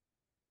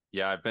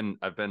 Yeah, I've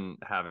been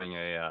having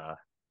a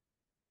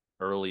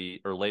early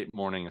or late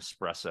morning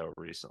espresso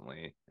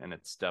recently, and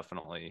it's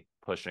definitely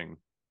pushing.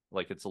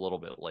 Like, it's a little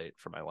bit late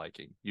for my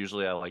liking.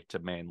 Usually I like to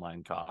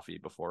mainline coffee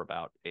before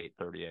about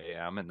 8:30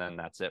 a.m. and then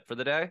that's it for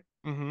the day.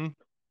 Mm-hmm.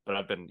 But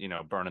I've been,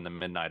 burning the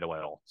midnight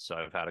oil. So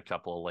I've had a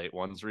couple of late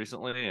ones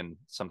recently, and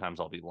sometimes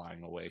I'll be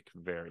lying awake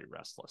very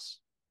restless.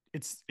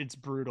 It's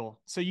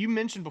brutal. So you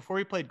mentioned before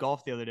we played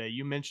golf the other day,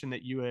 you mentioned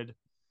that you had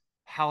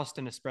housed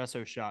an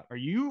espresso shot. Are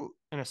you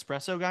an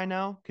espresso guy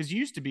now? Because you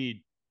used to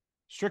be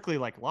strictly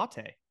like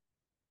latte.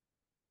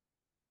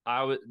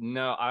 I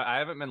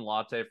haven't been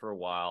latte for a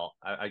while.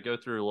 I go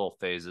through little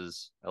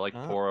phases. I like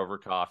pour over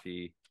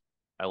coffee.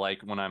 I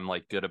like when I'm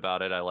like good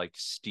about it. I like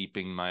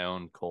steeping my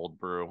own cold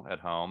brew at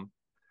home.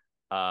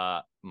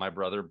 My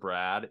brother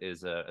Brad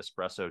is a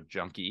espresso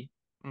junkie.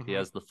 Mm-hmm. He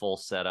has the full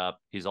setup.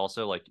 He's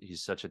also like,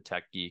 he's such a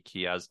tech geek.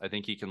 I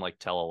think he can like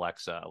tell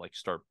Alexa like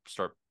start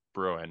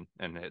brewing,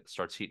 and it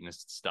starts heating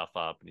his stuff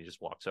up, and he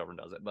just walks over and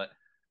does it. But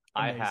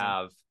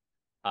Amazing.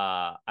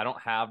 I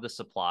don't have the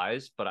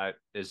supplies, but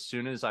as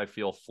soon as I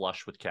feel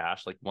flush with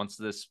cash, like once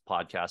this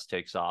podcast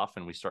takes off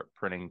and we start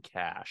printing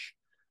cash,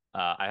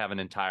 I have an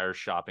entire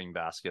shopping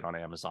basket on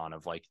Amazon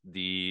of like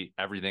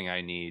everything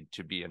I need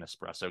to be an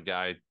espresso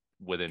guy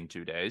within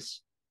 2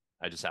 days.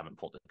 I just haven't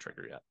pulled the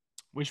trigger yet.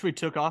 Wish we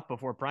took off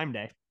before Prime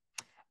Day.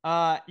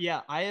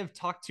 Yeah, I have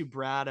talked to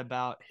Brad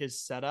about his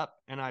setup,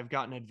 and I've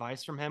gotten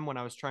advice from him when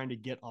I was trying to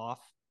get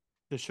off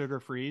the sugar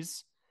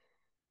freeze.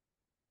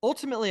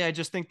 Ultimately, I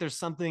just think there's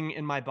something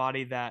in my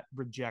body that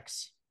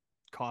rejects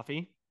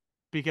coffee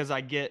because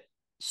I get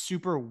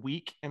super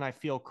weak and I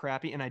feel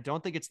crappy. And I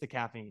don't think it's the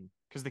caffeine,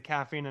 because the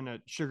caffeine in a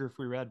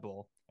sugar-free Red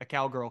Bull, a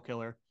cowgirl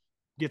killer,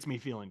 gets me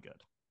feeling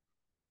good.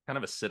 Kind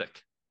of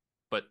acidic,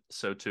 but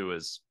so too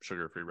is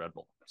sugar-free Red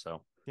Bull.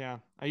 So yeah,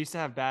 I used to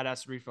have bad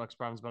acid reflux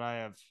problems, but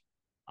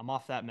I'm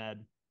off that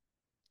med.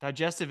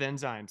 Digestive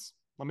enzymes,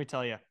 let me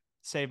tell you,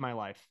 saved my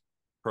life.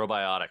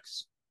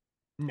 Probiotics.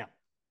 No.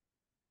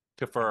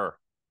 Kefir.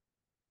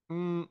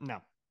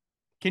 No.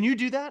 Can you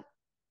do that?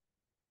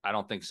 I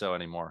don't think so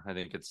anymore. I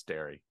think it's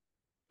dairy,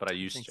 but I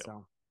used to.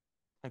 So.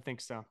 I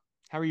think so.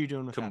 How are you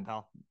doing with that,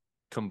 pal?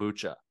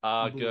 Kombucha.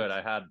 Good.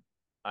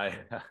 I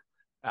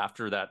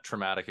after that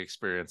traumatic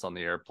experience on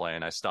the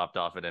airplane, I stopped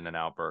off at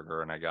In-N-Out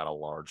Burger and I got a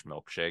large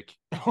milkshake.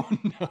 Oh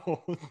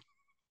no.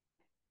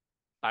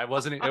 It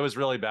was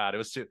really bad. It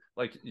was too,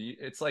 like,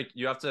 it's like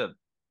you have to,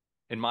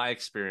 in my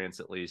experience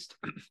at least,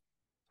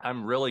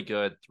 I'm really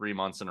good 3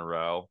 months in a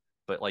row,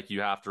 but like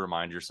you have to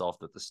remind yourself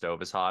that the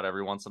stove is hot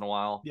every once in a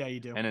while. Yeah, you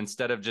do. And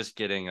instead of just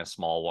getting a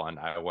small one,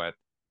 I went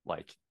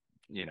like,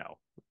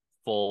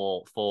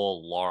 full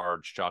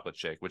large chocolate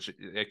shake, which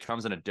it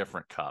comes in a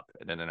different cup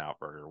in In-N-Out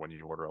Burger when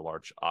you order a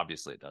large.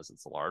 Obviously it does,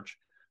 it's a large,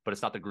 but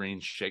it's not the green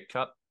shake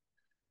cup.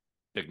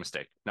 Big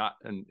mistake.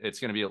 And it's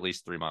going to be at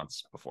least 3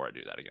 months before I do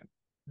that again.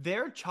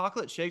 Their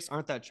chocolate shakes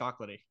aren't that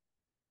chocolatey.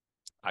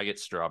 I get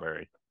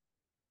strawberry.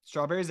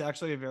 Strawberry is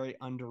actually a very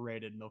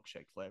underrated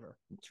milkshake flavor.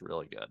 It's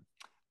really good.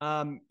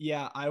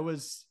 Yeah,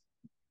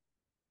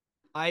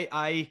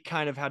 I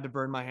kind of had to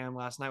burn my hand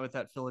last night with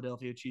that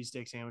Philadelphia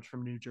cheesesteak sandwich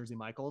from New Jersey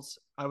Michael's.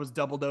 I was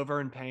doubled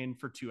over in pain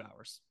for 2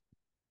 hours.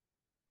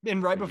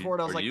 And right before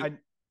it, I was like,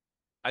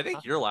 I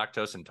think you're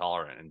lactose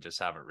intolerant and just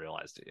haven't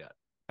realized it yet.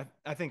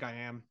 I think I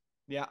am.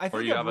 Yeah, I Or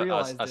think you I've have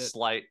realized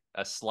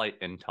a slight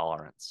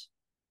intolerance.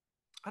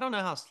 I don't know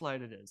how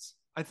slight it is.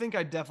 I think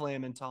I definitely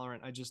am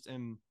intolerant. I just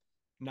am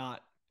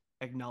not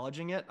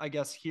acknowledging it. I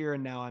guess here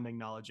and now I'm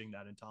acknowledging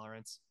that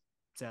intolerance.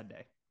 Sad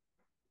day.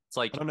 It's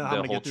like I don't know how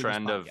I'm gonna get through this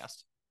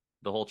podcast.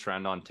 The whole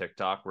trend on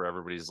TikTok where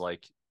everybody's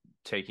like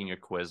taking a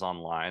quiz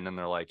online and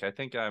they're like, I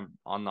think I'm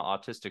on the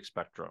autistic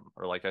spectrum,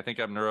 or like, I think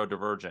I'm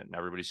neurodivergent, and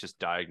everybody's just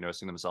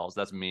diagnosing themselves.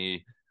 That's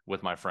me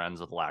with my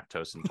friends with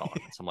lactose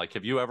intolerance. I'm like,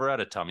 have you ever had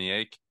a tummy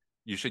ache?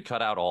 You should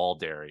cut out all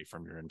dairy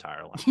from your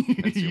entire life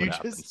and see what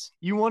happens.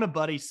 You want a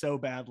buddy so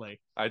badly.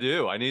 I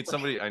do. I need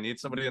somebody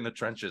in the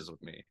trenches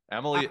with me.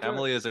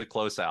 Emily is a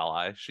close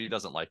ally. She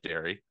doesn't like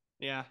dairy.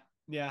 Yeah.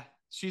 Yeah.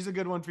 She's a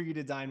good one for you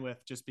to dine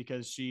with just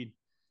because she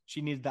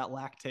needs that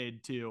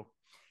lactate too.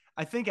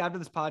 I think after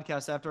this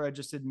podcast, after I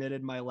just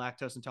admitted my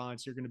lactose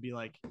intolerance, you're going to be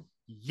like,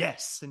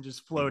 yes, and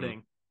just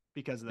floating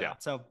because of that. Yeah.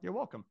 So you're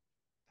welcome.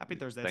 Happy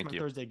Thursday. That's my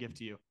Thursday gift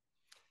to you.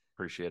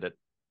 Appreciate it.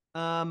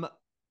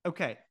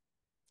 Okay.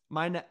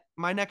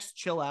 My next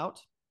chill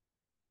out.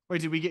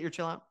 Wait, did we get your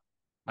chill out?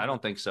 I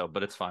don't think so,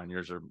 but it's fine.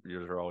 Yours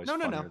are always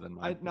funnier than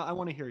mine. I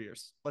want to hear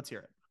yours. Let's hear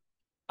it.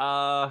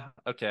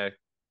 Okay.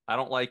 I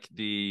don't like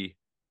the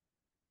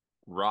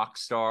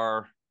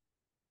Rockstar,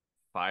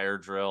 Fire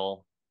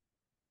Drill,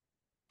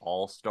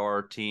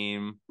 All-Star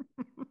team,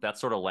 that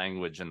sort of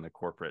language in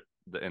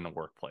the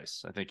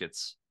workplace. I think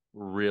it's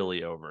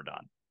really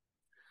overdone.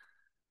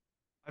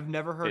 I've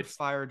never heard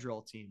Fire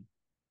Drill team.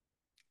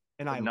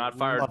 And I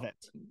love it.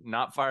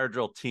 Not Fire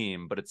Drill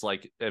team, but it's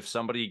like if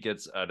somebody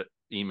gets an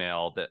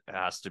email that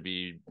has to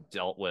be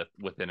dealt with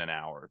within an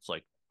hour, it's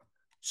like,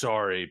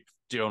 sorry,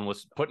 dealing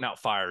with putting out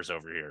fires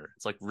over here.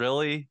 It's like,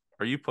 really?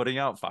 Are you putting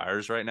out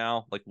fires right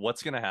now? Like,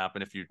 what's going to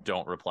happen if you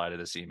don't reply to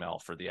this email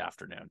for the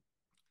afternoon?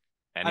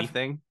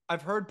 Anything?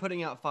 I've heard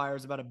putting out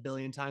fires about 1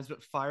 billion times,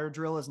 but Fire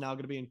Drill is now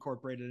going to be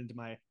incorporated into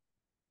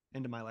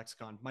my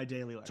lexicon, my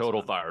daily lexicon.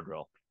 Total Fire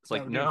Drill. It's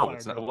like, no,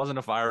 it wasn't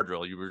a fire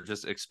drill. You were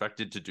just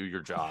expected to do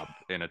your job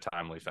in a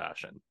timely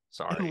fashion.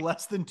 Sorry. In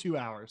less than 2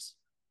 hours.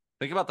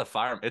 Think about the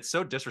fire. It's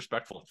so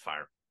disrespectful to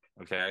fire.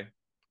 Okay.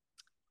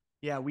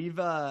 Yeah, we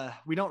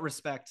don't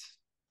respect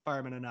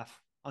firemen enough.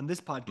 On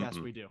this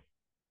podcast, we do.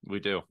 We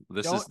do.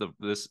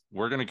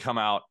 We're going to come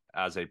out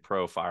as a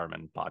pro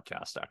fireman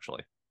podcast,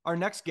 actually. Our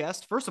next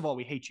guest, first of all,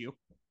 we hate you.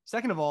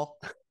 Second of all,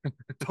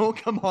 don't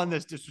come on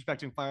this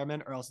disrespecting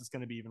firemen or else it's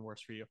going to be even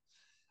worse for you.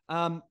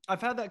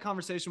 I've had that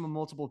conversation with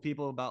multiple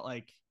people about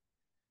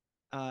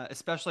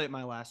especially at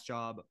my last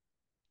job,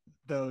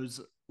 those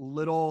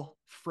little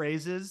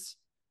phrases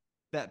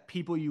that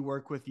people you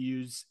work with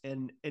use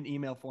in an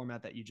email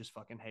format that you just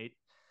fucking hate.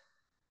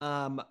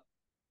 One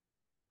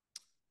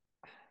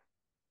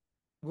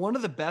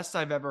of the best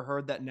I've ever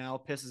heard that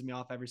now pisses me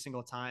off every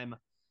single time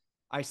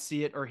I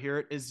see it or hear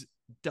it is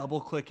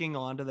double clicking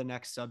onto the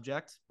next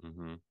subject.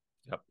 Mm-hmm.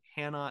 Yep.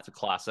 Cannot. It's a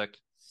classic.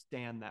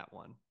 Stand that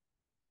one.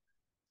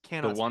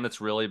 The one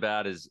that's really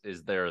bad is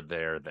there.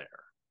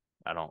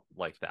 I don't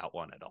like that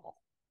one at all.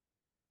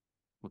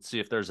 Let's see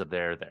if there's a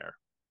there.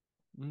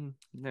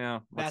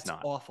 No, that's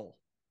not. Awful.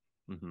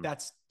 Mm-hmm.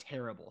 That's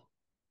terrible.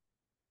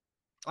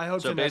 I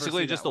hope so.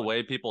 Basically, just the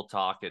way people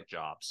talk at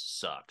jobs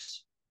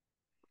sucks.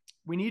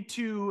 We need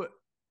to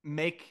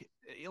make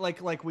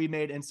like we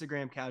made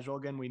Instagram casual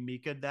again. We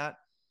Mika'd that.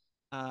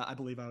 I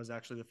believe I was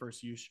actually the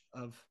first use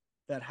of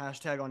that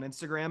hashtag on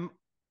Instagram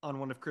on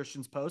one of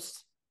Christian's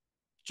posts.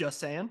 Just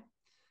saying.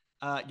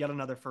 Yet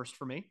another first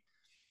for me.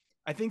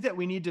 I think that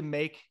we need to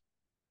make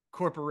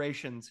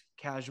corporations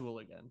casual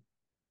again.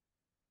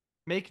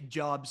 Make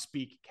job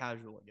speak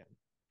casual again.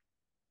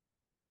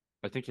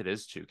 I think it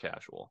is too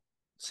casual.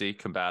 See,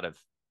 combative.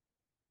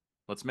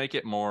 Let's make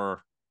it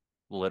more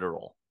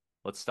literal.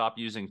 Let's stop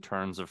using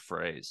turns of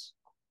phrase.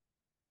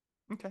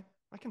 Okay,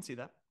 I can see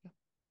that.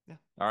 Yeah.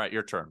 All right,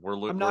 your turn.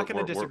 I'm not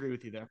going to disagree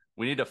with you there.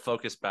 We need to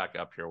focus back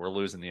up here. We're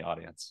losing the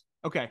audience.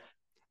 Okay.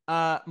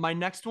 My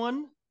next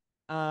one.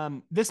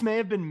 This may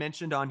have been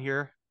mentioned on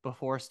here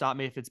before. Stop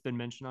me if it's been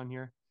mentioned on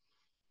here.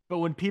 But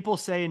when people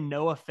say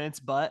no offense,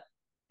 but,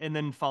 and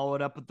then follow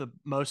it up with the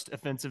most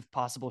offensive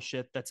possible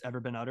shit that's ever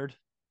been uttered.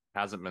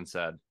 Hasn't been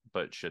said,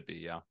 but should be,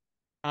 yeah.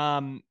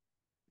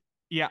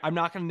 Yeah, I'm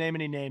not going to name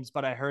any names,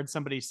 but I heard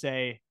somebody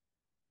say,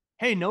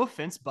 hey, no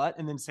offense, but,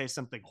 and then say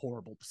something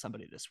horrible to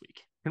somebody this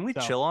week. Can we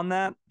chill on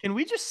that? Can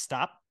we just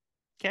stop?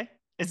 Okay.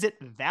 Is it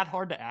that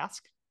hard to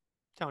ask?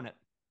 Tone it.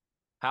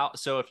 How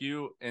so if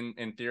you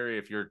in theory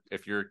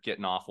if you're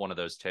getting off one of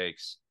those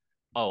takes,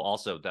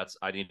 also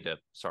I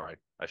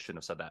shouldn't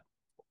have said that.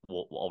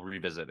 I'll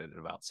revisit it in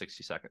about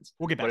 60 seconds.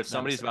 We'll get back. But if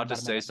somebody's about to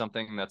say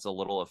something that's a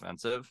little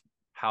offensive,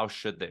 how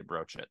should they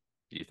broach it,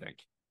 do you think?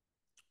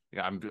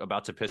 I'm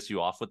about to piss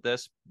you off with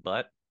this,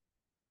 but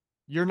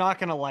you're not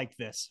gonna like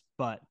this,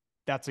 but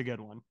that's a good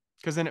one.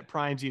 Because then it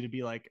primes you to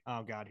be like,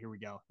 oh God, here we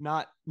go.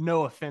 Not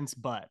no offense,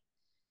 but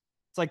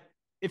it's like,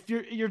 if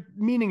you're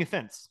meaning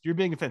offense, you're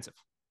being offensive.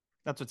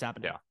 That's what's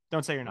happening. Yeah.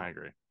 Don't say you're not. I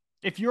agree.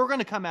 If you're going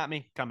to come at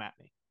me, come at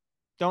me.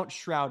 Don't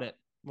shroud it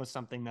with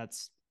something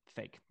that's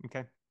fake.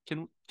 Okay.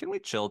 Can we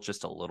chill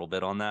just a little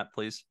bit on that,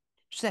 please?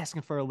 Just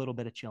asking for a little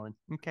bit of chilling.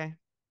 Okay.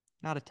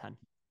 Not a ton.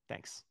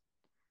 Thanks.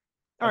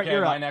 All right, Okay,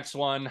 you're my up. next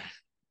one.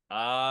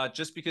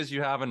 Just because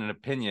you have an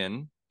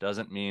opinion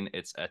doesn't mean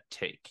it's a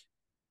take.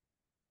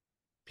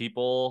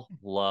 People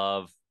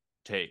love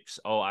takes.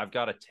 Oh, I've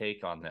got a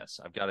take on this.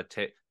 I've got a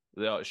take.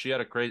 She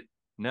had a great.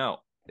 No,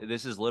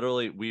 this is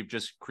literally, we've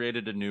just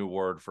created a new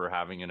word for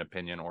having an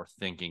opinion or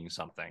thinking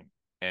something.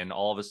 And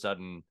all of a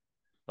sudden,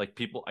 like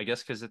people, I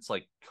guess because it's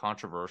like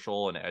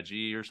controversial and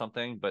edgy or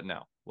something, but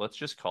no, let's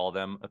just call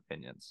them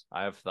opinions.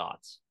 I have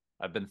thoughts.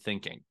 I've been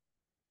thinking.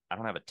 I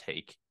don't have a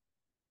take.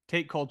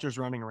 Take culture's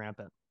running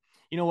rampant.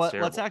 You know what?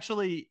 Let's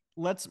actually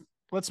let's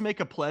make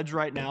a pledge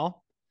right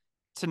now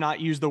to not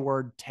use the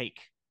word take.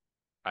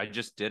 I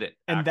just did it.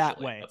 In that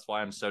way. That's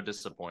why I'm so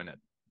disappointed.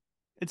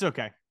 It's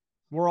okay.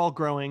 We're all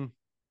growing.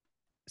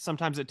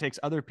 Sometimes it takes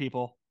other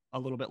people a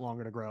little bit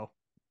longer to grow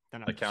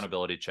than others.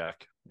 Accountability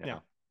check. Yeah.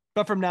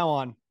 But from now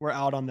on, we're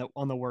out on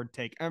the word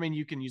take. I mean,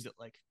 you can use it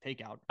like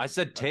take out. I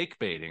said take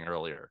baiting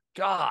earlier.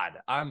 God,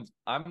 I'm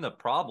the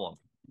problem.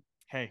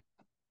 Hey,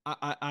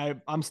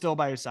 I'm still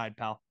by your side,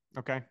 pal.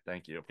 Okay.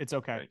 Thank you. It's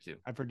okay. Thank you.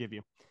 I forgive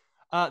you.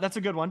 That's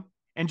a good one.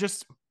 And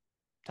just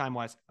time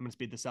wise, I'm gonna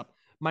speed this up.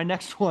 My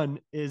next one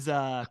is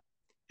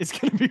it's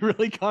gonna be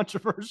really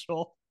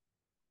controversial.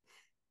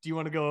 Do you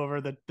want to go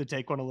over the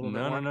take one a little bit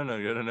more?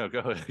 No. Go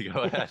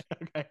ahead.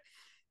 Okay.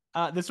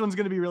 This one's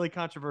going to be really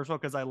controversial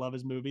because I love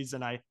his movies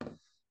and I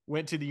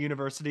went to the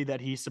university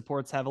that he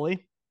supports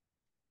heavily.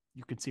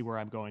 You can see where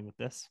I'm going with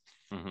this.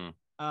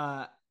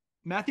 Mm-hmm.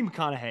 Matthew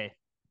McConaughey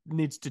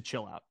needs to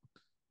chill out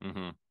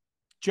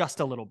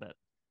just a little bit.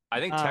 I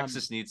think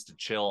Texas needs to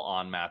chill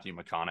on Matthew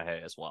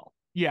McConaughey as well.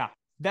 Yeah,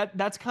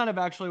 that's kind of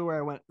actually where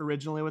I went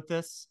originally with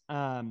this.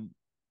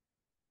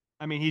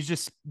 I mean,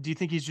 do you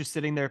think he's just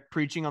sitting there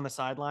preaching on the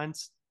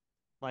sidelines,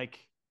 like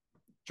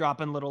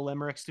dropping little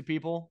limericks to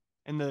people?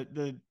 And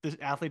the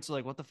athletes are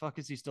like, what the fuck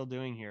is he still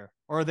doing here?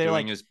 Or are they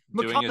doing his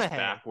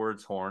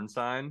backwards horn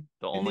sign?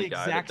 The only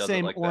guy that does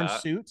it like orange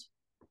that. Suit.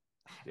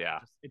 Yeah.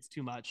 It's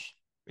too much.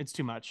 It's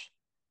too much.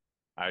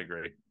 I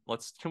agree.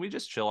 Can we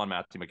just chill on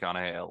Matthew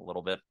McConaughey a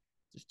little bit?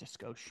 Just a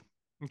skosh.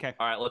 Okay.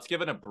 All right, let's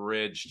give an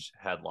abridged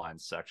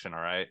headlines section,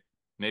 all right?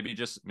 Maybe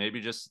just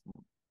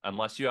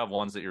unless you have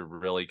ones that you're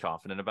really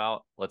confident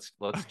about, let's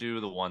do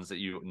the ones that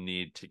you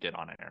need to get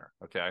on air,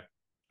 okay?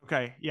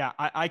 Okay, yeah,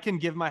 I can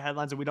give my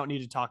headlines and we don't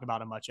need to talk about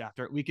them much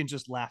after. We can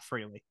just laugh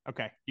freely.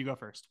 Okay, you go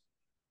first.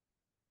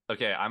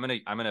 Okay, I'm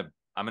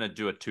gonna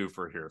do a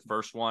twofer here.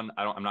 First one,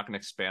 I'm not gonna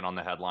expand on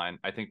the headline.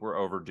 I think we're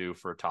overdue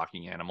for a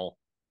talking animal.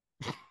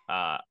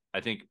 I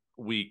think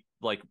we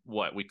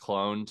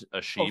cloned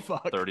a sheep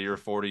 30 or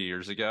 40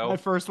 years ago. My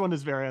first one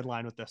is very in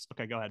line with this.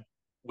 Okay, go ahead.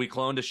 We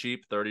cloned a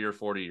sheep 30 or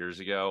 40 years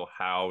ago.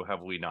 How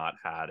have we not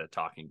had a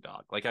talking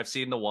dog? Like I've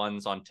seen the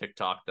ones on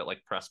TikTok that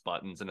like press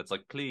buttons and it's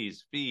like,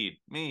 please feed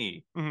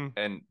me. Mm-hmm.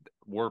 And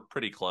we're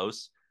pretty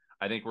close.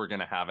 I think we're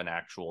going to have an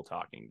actual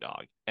talking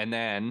dog. And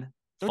then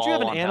don't you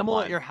have an animal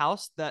at your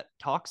house that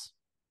talks?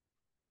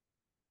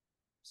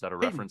 Is that a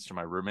reference to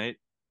my roommate?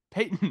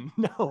 Peyton,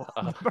 no,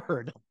 the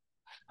bird.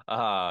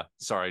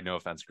 Sorry, no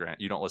offense,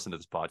 Grant. You don't listen to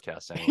this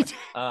podcast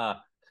anyway.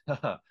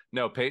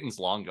 No, Peyton's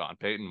long gone.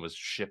 Peyton was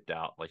shipped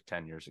out like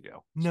 10 years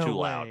ago. It's too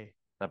loud.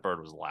 That bird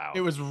was loud.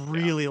 It was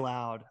really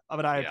loud,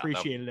 but I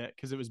appreciated it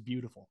because it was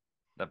beautiful.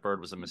 That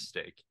bird was a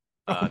mistake.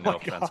 No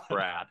offense,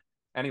 Brad.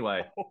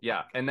 Anyway,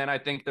 yeah. And then I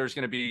think there's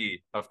going to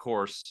be, of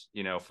course,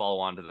 follow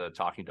on to the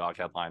talking dog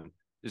headline,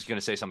 is going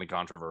to say something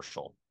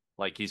controversial.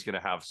 Like he's going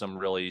to have some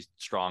really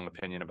strong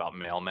opinion about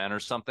mailmen or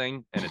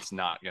something, and it's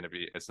not going to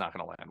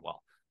land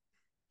well.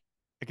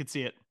 I could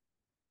see it.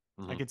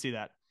 I could see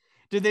that.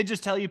 Did they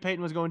just tell you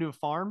Peyton was going to a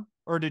farm,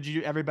 or did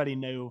everybody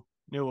knew?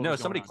 No,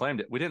 somebody claimed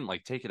it. We didn't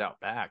like take it out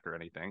back or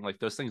anything. Like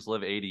those things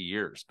live 80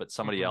 years, but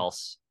somebody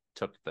else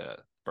took the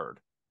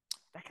bird.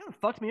 That kind of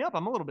fucked me up.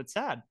 I'm a little bit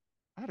sad.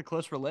 I had a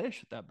close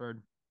relation with that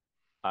bird.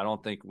 I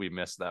don't think we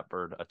missed that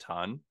bird a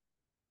ton.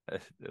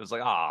 It was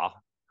like,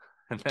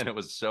 and then it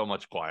was so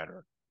much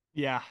quieter.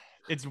 Yeah,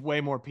 it's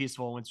way more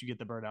peaceful once you get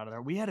the bird out of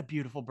there. We had a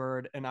beautiful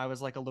bird, and I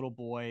was like a little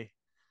boy,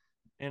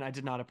 and I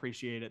did not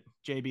appreciate it.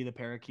 JB the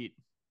parakeet.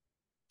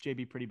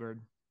 JB Pretty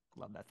Bird.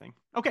 Love that thing.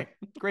 Okay,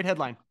 great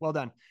headline. Well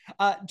done.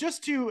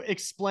 Just to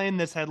explain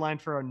this headline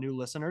for our new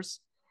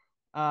listeners,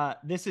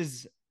 this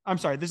is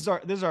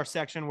our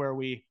section where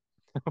we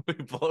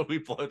blow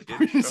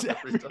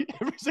the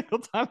every single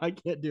time. I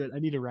can't do it. I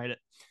need to write it.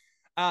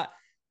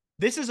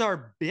 This is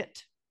our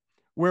bit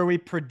where we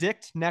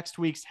predict next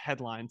week's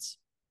headlines.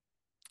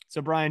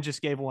 So Bryan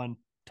just gave one,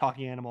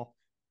 talking animal,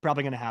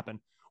 probably going to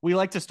happen. We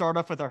like to start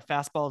off with our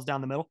fastballs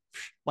down the middle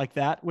like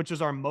that, which is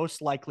our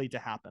most likely to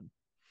happen.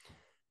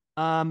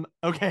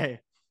 Okay.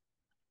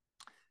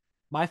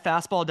 My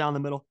fastball down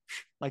the middle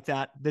like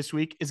that this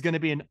week is going to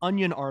be an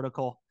Onion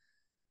article.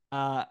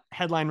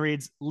 Headline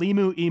reads,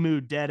 Limu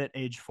Emu dead at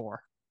age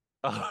 4.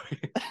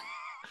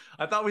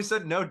 I thought we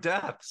said no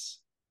deaths.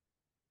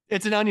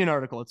 It's an Onion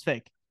article. It's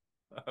fake.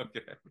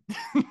 Okay.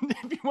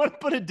 If you want to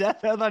put a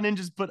death headline in,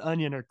 just put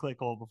Onion or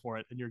clickhole before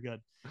it, and you're good.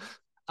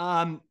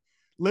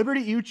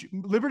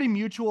 Liberty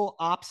Mutual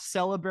ops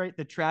celebrate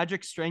the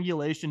tragic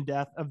strangulation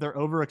death of their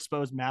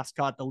overexposed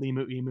mascot, the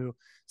Limu Emu.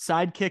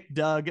 Sidekick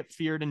Doug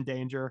feared in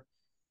danger.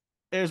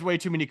 There's way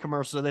too many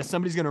commercials of this.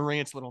 Somebody's going to wring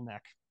its little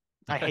neck.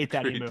 I hate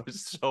that emu.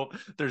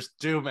 There's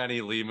too many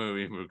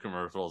Limu Emu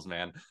commercials,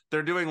 man.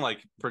 They're doing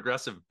like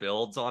progressive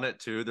builds on it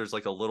too. There's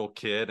like a little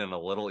kid and a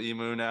little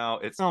emu now.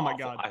 It's oh my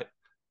awful. God.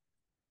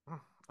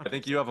 I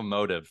think you have a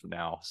motive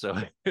now. So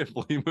if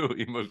Limu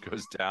Emu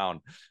goes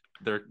down,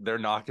 they're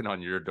knocking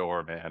on your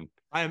door, man.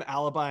 I am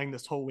alibying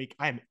this whole week.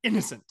 I am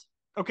innocent.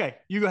 Okay,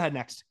 you go ahead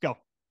next. Go.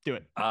 Do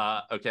it.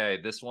 Okay,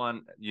 this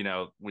one,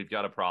 we've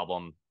got a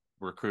problem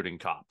recruiting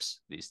cops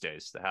these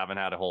days. They haven't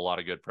had a whole lot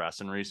of good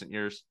press in recent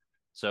years.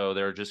 So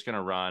they're just going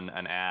to run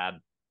an ad.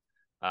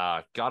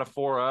 Got a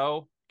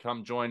 4-0,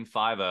 come join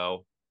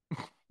 5-0.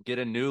 Get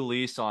a new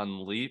lease on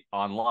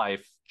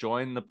life.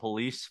 Join the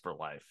police for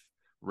life.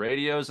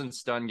 Radios and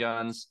stun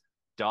guns,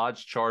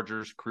 Dodge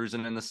Chargers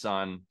cruising in the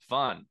sun.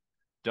 Fun.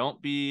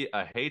 Don't be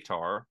a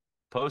hatar.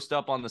 Post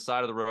up on the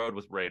side of the road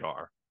with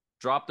radar.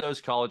 Drop those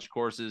college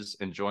courses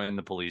and join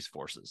the police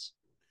forces.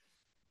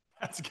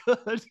 That's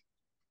good.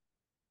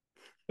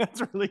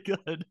 That's really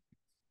good.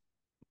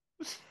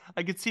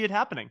 I could see it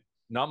happening.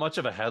 Not much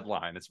of a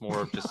headline. It's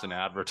more of just an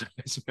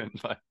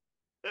advertisement, but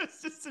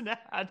it's just an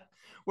ad.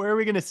 Where are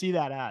we going to see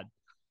that ad?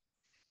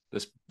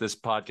 This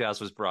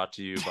podcast was brought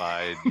to you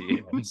by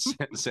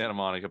the Santa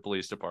Monica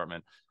Police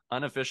Department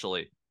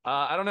unofficially.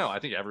 I don't know. I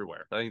think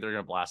everywhere. I think they're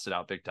going to blast it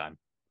out big time.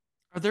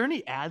 Are there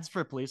any ads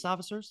for police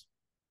officers?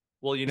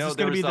 Well,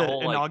 there was the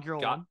whole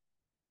inaugural one.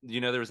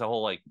 There was a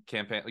whole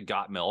campaign,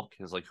 Got Milk.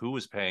 Is who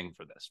was paying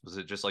for this? Was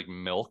it just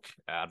milk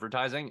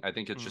advertising? I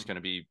think it's just going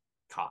to be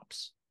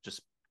cops,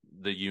 just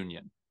the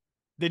union.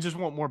 They just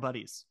want more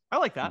buddies. I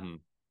like that. Mm-hmm.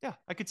 Yeah,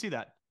 I could see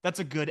that. That's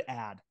a good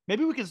ad.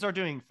 Maybe we can start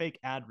doing fake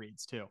ad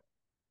reads too.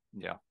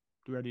 Yeah.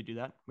 Do we already do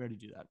that? We already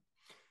do that.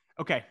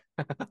 Okay.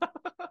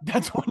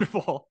 That's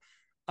wonderful.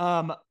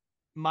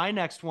 My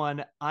next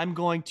one, I'm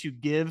going to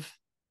give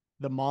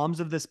the moms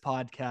of this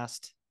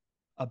podcast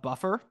a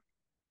buffer.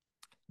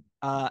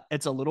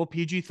 It's a little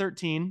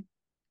PG-13.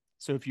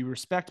 So if you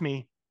respect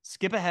me,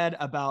 skip ahead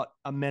about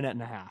a minute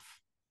and a half.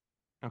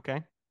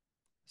 Okay.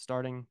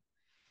 Starting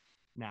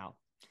now.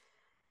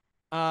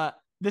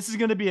 This is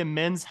going to be a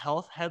men's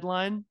health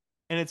headline,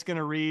 and it's going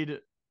to read,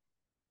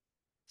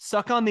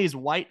 "Suck on these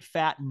white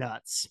fat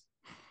nuts."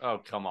 Oh,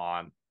 come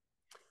on.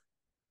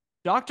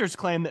 Doctors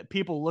claim that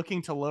people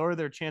looking to lower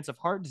their chance of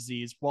heart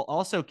disease while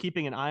also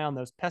keeping an eye on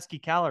those pesky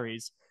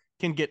calories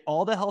can get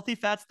all the healthy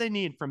fats they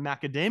need from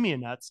macadamia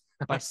nuts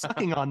by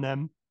sucking on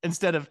them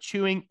instead of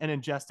chewing and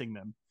ingesting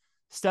them.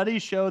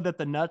 Studies show that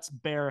the nuts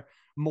bear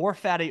more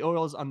fatty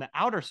oils on the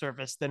outer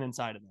surface than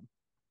inside of them.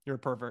 You're a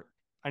pervert.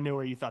 I knew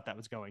where you thought that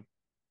was going.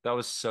 That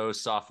was so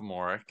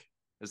sophomoric.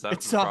 Is that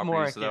it's the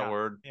sophomoric, use of that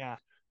word? Yeah.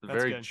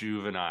 Very good.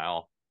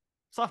 Juvenile.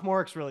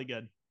 Sophomoric's really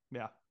good.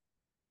 Yeah.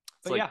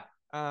 But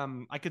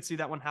I could see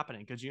that one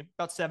happening. Could you?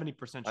 About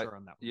 70% sure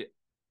on that one.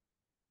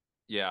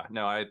 Yeah.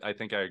 No, I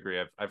think I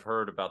agree. I've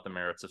heard about the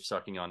merits of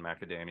sucking on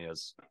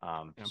macadamias.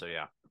 So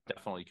yeah,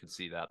 definitely could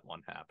see that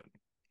one happening.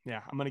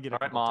 Yeah, I'm gonna get. All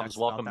right, moms,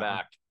 welcome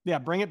back. Yeah,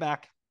 bring it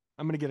back.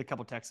 I'm gonna get a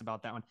couple texts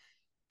about that one.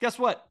 Guess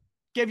what?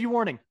 Gave you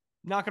warning.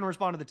 Not gonna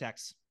respond to the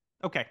texts.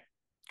 Okay,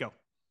 go.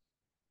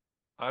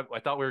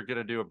 I thought we were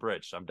gonna do a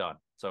bridge. I'm done.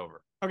 It's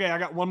over. Okay, I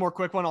got one more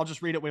quick one. I'll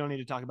just read it. We don't need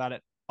to talk about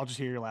it. I'll just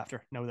hear your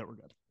laughter. Know that we're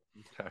good.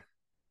 Okay.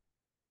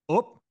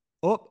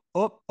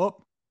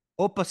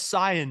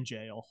 Opasai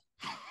jail.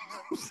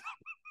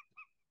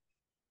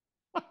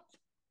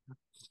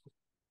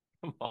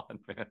 Come on,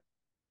 man.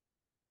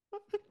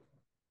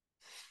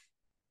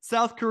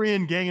 South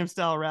Korean Gangnam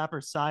Style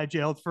rapper Psy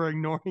jailed for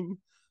ignoring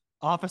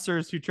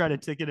officers who try to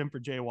ticket him for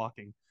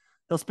jaywalking.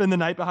 He'll spend the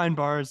night behind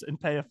bars and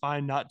pay a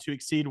fine not to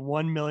exceed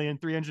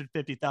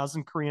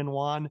 1,350,000 Korean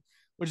won,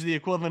 which is the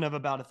equivalent of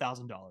about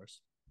 $1,000.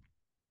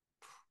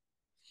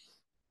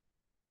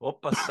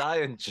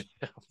 Opasai jail.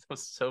 That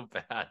was so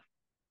bad.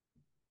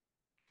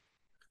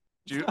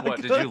 Did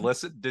you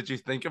listen? Did you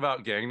think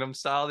about Gangnam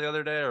Style the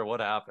other day, or what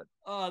happened?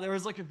 There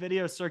was a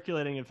video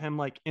circulating of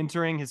him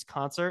entering his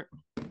concert.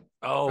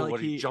 Oh, when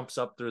he jumps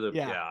up through the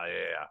yeah.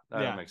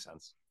 That makes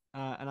sense.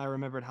 And I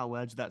remembered how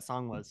ledge that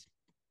song was.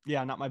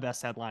 Yeah, not my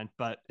best headline,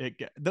 but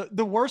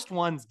the worst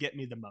ones get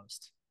me the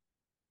most.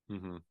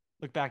 Mm-hmm.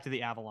 Look back to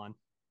the Avalon.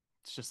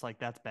 It's just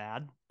that's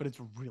bad, but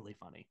it's really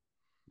funny.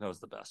 That was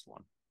the best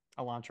one.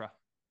 Elantra.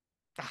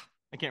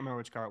 I can't remember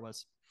which car it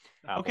was.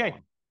 Avalon. Okay.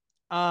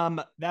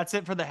 That's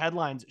it for the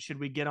headlines. Should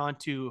we get on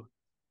to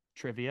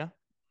trivia?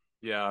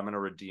 Yeah, I'm gonna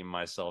redeem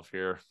myself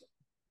here.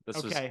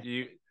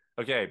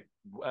 Okay.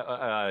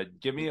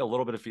 Give me a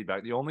little bit of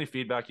feedback. The only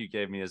feedback you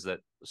gave me is that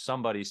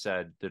somebody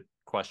said the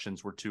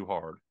questions were too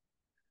hard.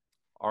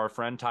 Our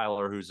friend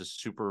Tyler, who's a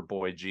super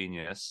boy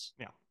genius,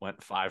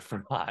 went 5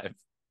 for 5.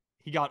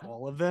 He got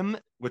all of them,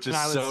 which is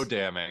so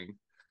damning.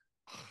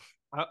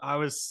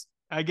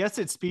 I guess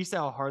it speaks to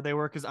how hard they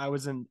were because I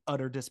was in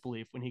utter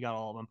disbelief when he got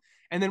all of them.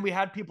 And then we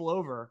had people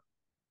over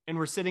and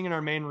we're sitting in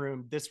our main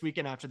room this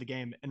weekend after the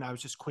game, and I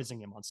was just quizzing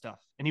him on stuff,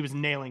 and he was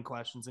nailing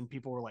questions, and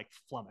people were like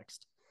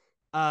flummoxed.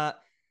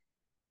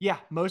 Yeah,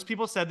 most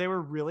people said they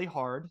were really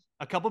hard.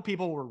 A couple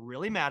people were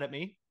really mad at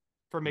me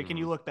for making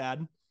you look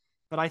bad,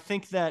 but I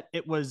think that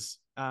it was.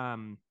 I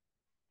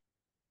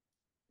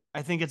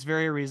think it's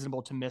very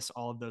reasonable to miss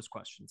all of those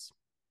questions.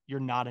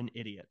 You're not an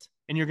idiot,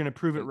 and you're going to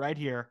prove it right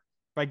here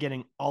by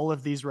getting all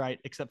of these right,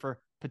 except for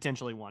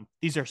potentially one.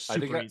 These are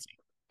super easy.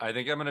 I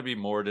think I'm going to be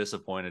more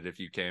disappointed if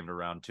you came to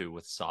round 2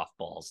 with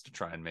softballs to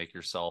try and make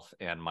yourself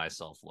and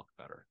myself look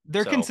better.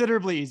 They're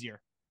considerably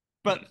easier,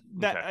 but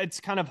that Okay.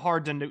 it's kind of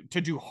hard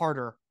to do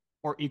harder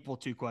or equal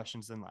to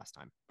questions than last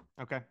time.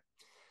 Okay.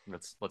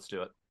 Let's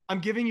do it.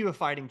 I'm giving you a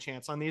fighting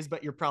chance on these,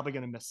 but you're probably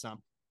going to miss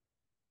some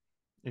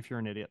if you're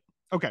an idiot.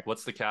 Okay.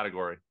 What's the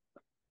category?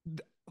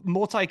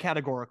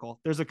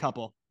 Multi-categorical. There's a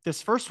couple.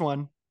 This first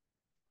one,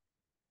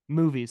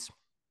 movies.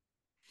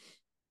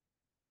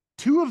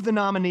 2 of the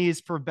nominees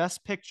for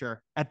Best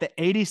Picture at the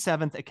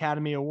 87th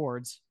Academy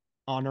Awards,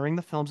 honoring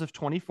the films of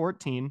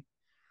 2014,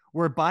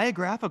 were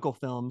biographical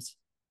films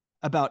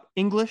about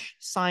English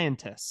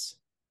scientists.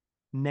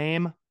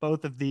 Name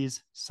both of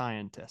these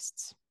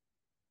scientists.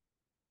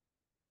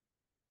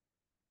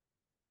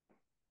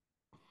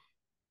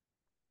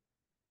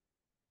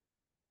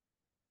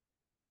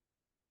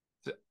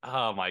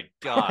 Oh my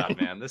God,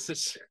 man. This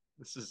is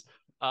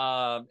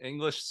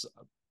English.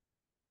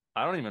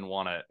 I don't even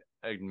want to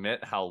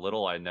admit how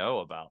little I know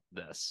about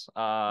this.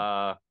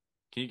 Can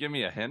you give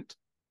me a hint?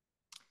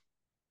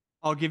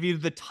 I'll give you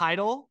the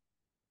title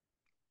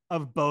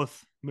of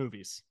both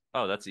movies.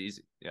 Oh, that's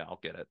easy. Yeah, I'll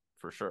get it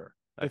for sure.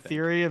 The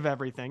Theory of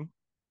Everything.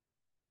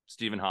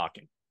 Stephen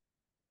Hawking.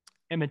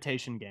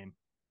 Imitation Game.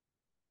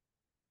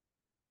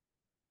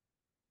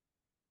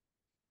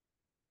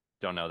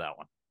 Don't know that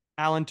one.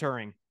 Alan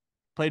Turing,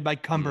 played by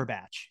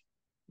Cumberbatch.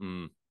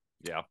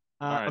 Yeah.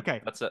 All right.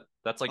 Okay.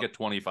 That's like a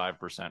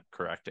 25%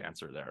 correct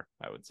answer there,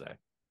 I would say.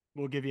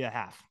 We'll give you a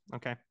half.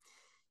 Okay.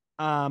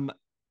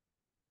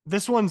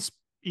 This one's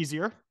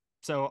easier,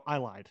 so I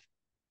lied.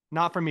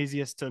 Not from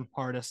easiest to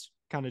hardest,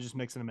 kind of just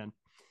mixing them in.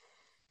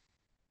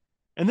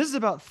 And this is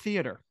about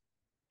theater.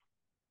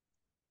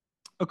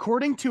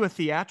 According to a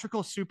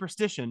theatrical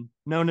superstition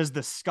known as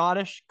the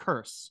Scottish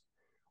curse,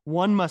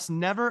 one must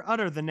never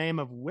utter the name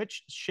of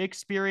which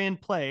Shakespearean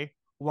play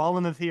while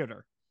in the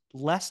theater,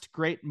 lest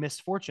great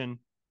misfortune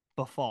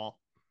befall.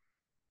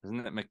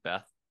 Isn't it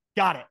Macbeth?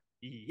 Got it.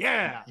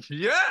 Yeah.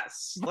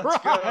 Yes.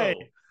 Let's Right.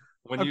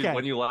 go.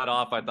 When you let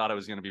off, I thought it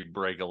was going to be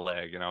break a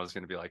leg, and I was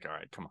going to be like, all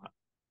right, come on.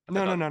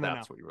 No.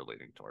 That's what you were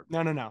leaning toward.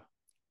 No.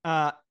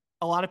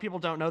 A lot of people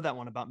don't know that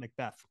one about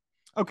Macbeth.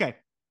 Okay.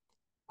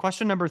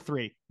 Question number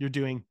 3. You're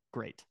doing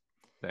great.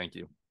 Thank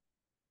you.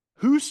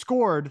 Who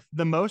scored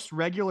the most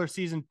regular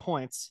season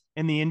points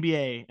in the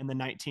NBA in the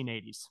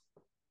 1980s?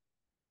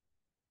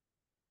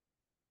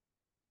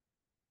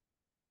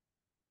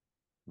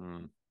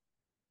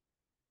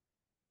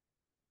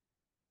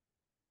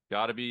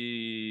 Gotta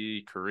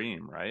be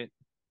Kareem, right?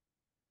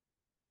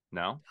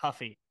 No?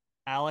 Huffy.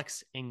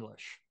 Alex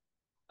English.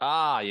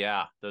 Ah,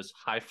 yeah. Those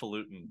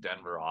highfalutin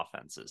Denver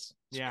offenses.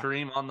 Is Yeah.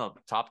 Kareem on the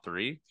top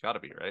 3? Gotta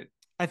be, right?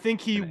 I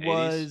think he In the 80s?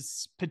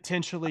 was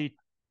potentially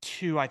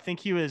 2. I think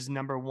he was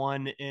number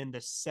 1 in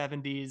the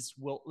 70s.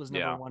 Wilt was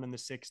number 1 in the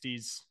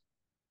 60s.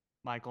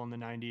 Michael in the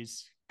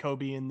 90s.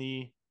 Kobe in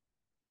the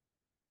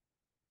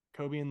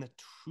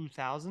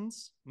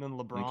 2000s. And then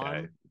LeBron.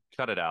 Okay.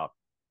 Cut it out.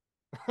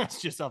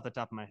 That's just off the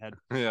top of my head.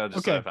 Yeah,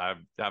 just Okay. I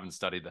haven't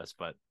studied this,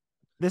 but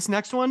This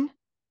next one,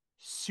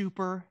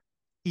 super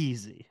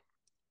easy.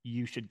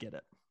 You should get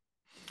it.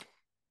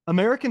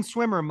 American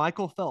swimmer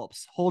Michael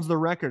Phelps holds the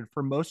record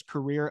for most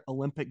career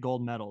Olympic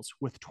gold medals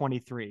with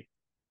 23.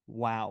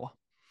 Wow.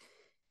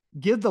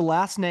 Give the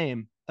last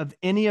name of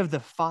any of the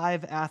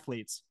 5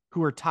 athletes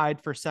who are tied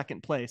for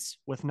second place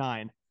with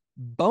 9.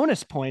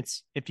 Bonus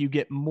points if you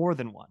get more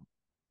than one.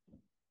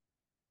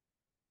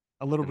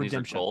 A little and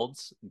redemption.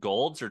 These are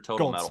golds or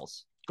total Golds.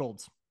 medals?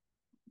 Golds.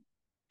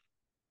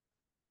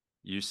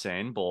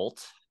 Usain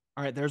Bolt.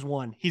 All right, there's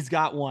one. He's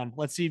got one.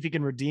 Let's see if he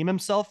can redeem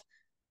himself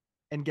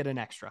and get an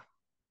extra.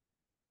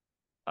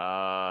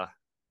 Not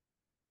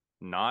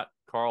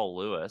Carl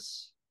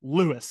Lewis.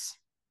 Lewis.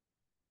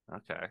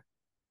 Okay.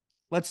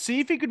 Let's see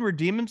if he can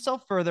redeem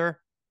himself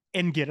further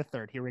and get a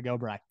third. Here we go,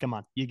 Bryan. Come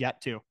on. You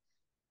got 2.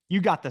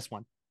 You got this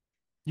one.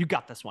 You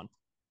got this one.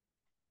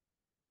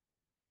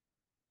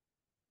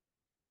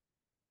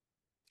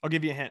 I'll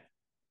give you a hint.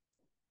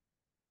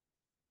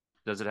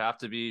 Does it have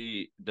to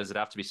be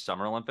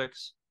Summer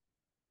Olympics?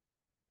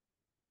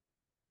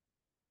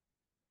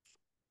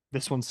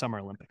 This one's Summer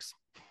Olympics.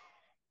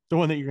 The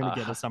one that you're going to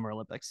get is Summer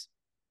Olympics.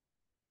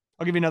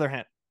 I'll give you another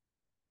hint.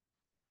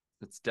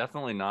 It's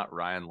definitely not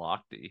Ryan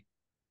Lochte.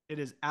 It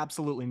is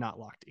absolutely not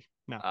Lochte.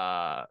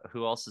 No.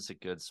 Who else is a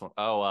good swim?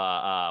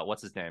 Oh,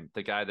 what's his name?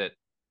 The guy that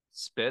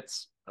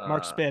spits.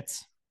 Mark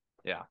Spitz.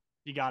 Yeah.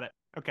 You got it.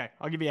 Okay.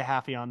 I'll give you a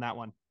halfie on that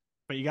one.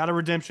 But you got a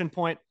redemption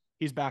point.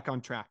 He's back on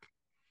track.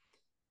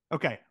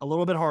 Okay, a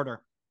little bit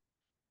harder.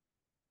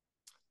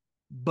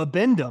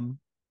 Babindom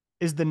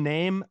is the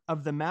name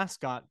of the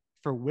mascot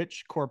for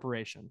which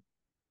corporation?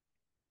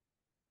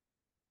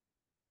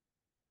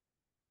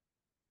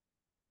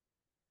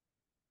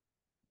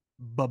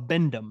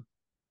 Babindom.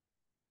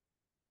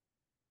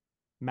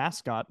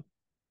 Mascot.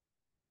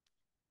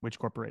 Which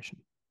corporation?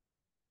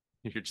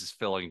 You're just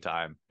filling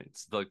time.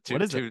 It's like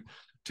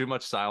too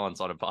much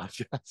silence on a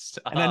podcast.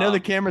 And I know the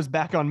camera's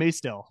back on me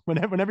still.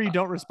 Whenever you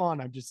don't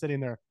respond, I'm just sitting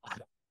there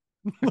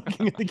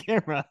looking at the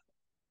camera.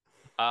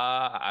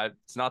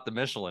 It's not the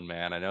Michelin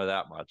Man. I know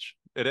that much.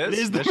 It It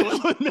is the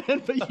Michelin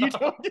Man, but you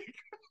don't.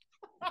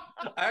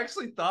 I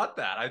actually thought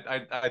that.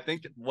 I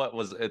think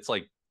it's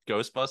like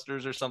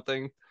Ghostbusters or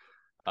something.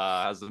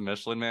 Has the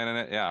Michelin Man in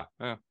it. Yeah.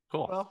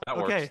 Cool. Well, that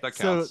okay, works. That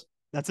counts. So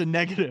that's a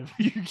negative.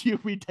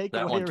 We take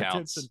That away one a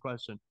counts. retention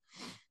question.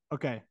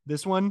 Okay,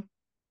 this one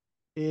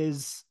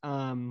is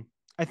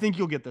I think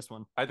you'll get this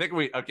one. I think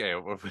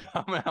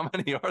how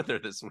many are there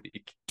this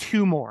week?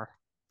 2 more.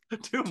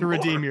 To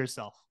redeem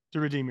yourself. Do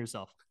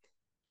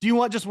you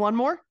want just one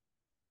more?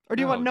 Or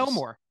do you want no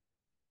more?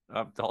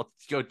 I'll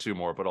go 2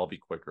 more, but I'll be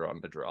quicker on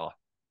the draw.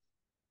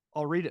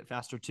 I'll read it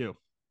faster too.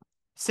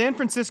 San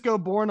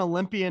Francisco-born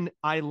Olympian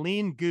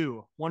Eileen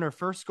Gu won her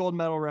first gold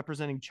medal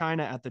representing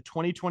China at the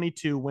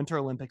 2022 Winter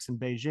Olympics in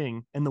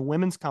Beijing in the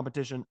women's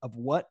competition of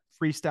what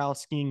freestyle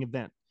skiing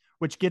event,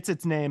 which gets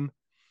its name.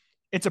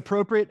 It's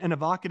appropriate and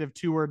evocative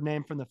 2-word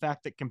name from the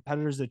fact that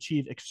competitors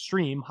achieve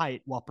extreme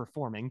height while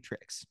performing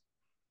tricks.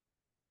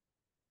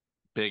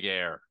 Big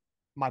air.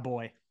 My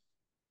boy.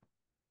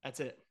 That's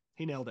it.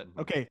 He nailed it.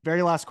 Okay,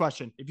 very last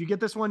question. If you get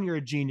this one, you're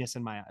a genius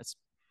in my eyes.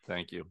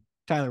 Thank you.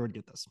 Tyler would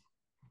get this,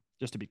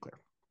 just to be clear.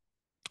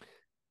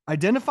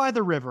 Identify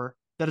the river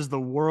that is the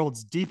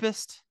world's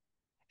deepest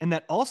and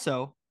that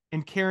also,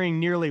 in carrying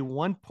nearly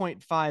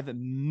 1.5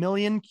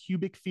 million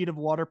cubic feet of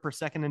water per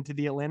second into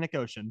the Atlantic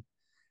Ocean,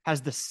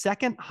 has the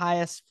second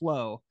highest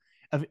flow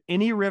of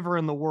any river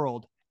in the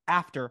world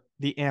after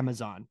the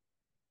Amazon.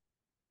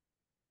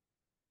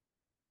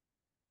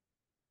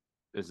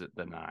 Is it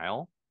the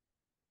Nile?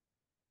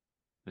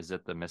 Is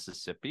it the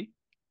Mississippi?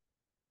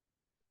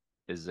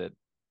 It's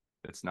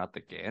not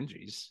the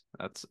Ganges.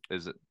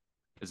 Is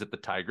it the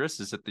Tigris?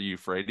 Is it the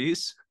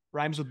Euphrates?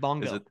 Rhymes with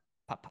bongo.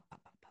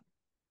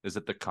 Is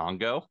it the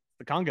Congo?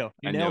 The Congo.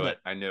 I nailed it.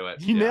 I knew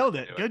it. You nailed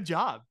it. Good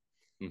job.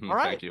 Mm-hmm. All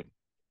right. Thank you.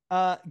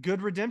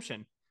 Good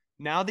redemption.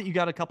 Now that you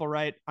got a couple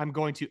right, I'm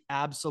going to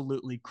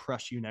absolutely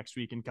crush you next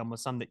week and come with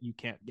some that you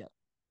can't get.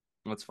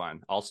 That's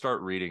fine. I'll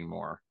start reading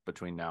more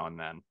between now and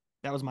then.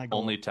 That was my goal.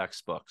 Only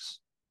textbooks.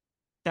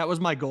 That was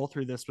my goal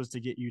through this, was to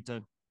get you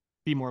to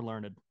be more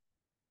learned.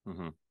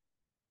 Mm-hmm.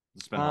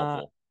 It's been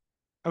helpful.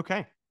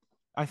 Okay.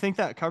 I think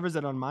that covers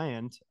it on my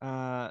end.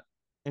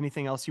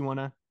 Anything else you want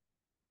to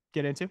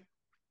get into?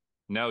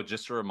 No,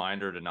 just a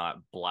reminder to not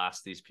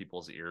blast these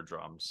people's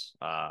eardrums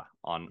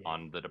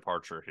on the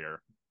departure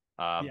here.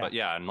 But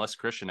yeah, unless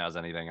Christian has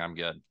anything, I'm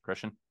good.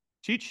 Christian?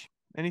 Cheech,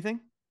 anything?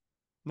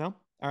 No?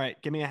 All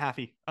right. Give me a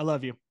halfie. I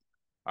love you.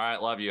 All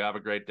right. Love you. Have a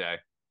great day.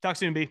 Talk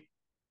soon, B.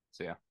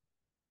 See ya.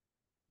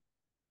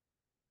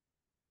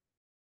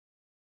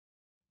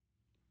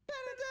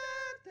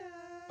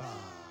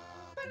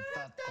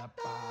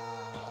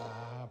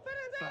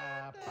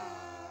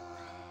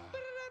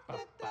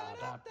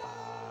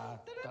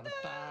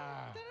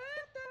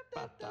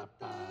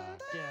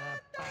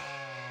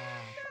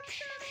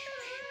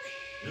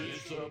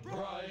 It's the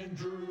Bryan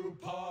Drew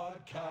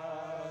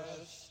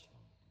podcast.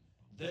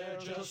 They're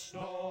just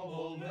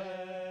normal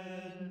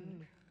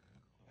men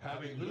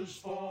having loose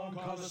form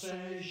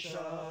conversation.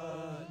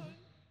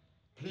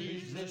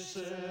 Please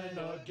listen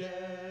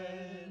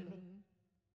again.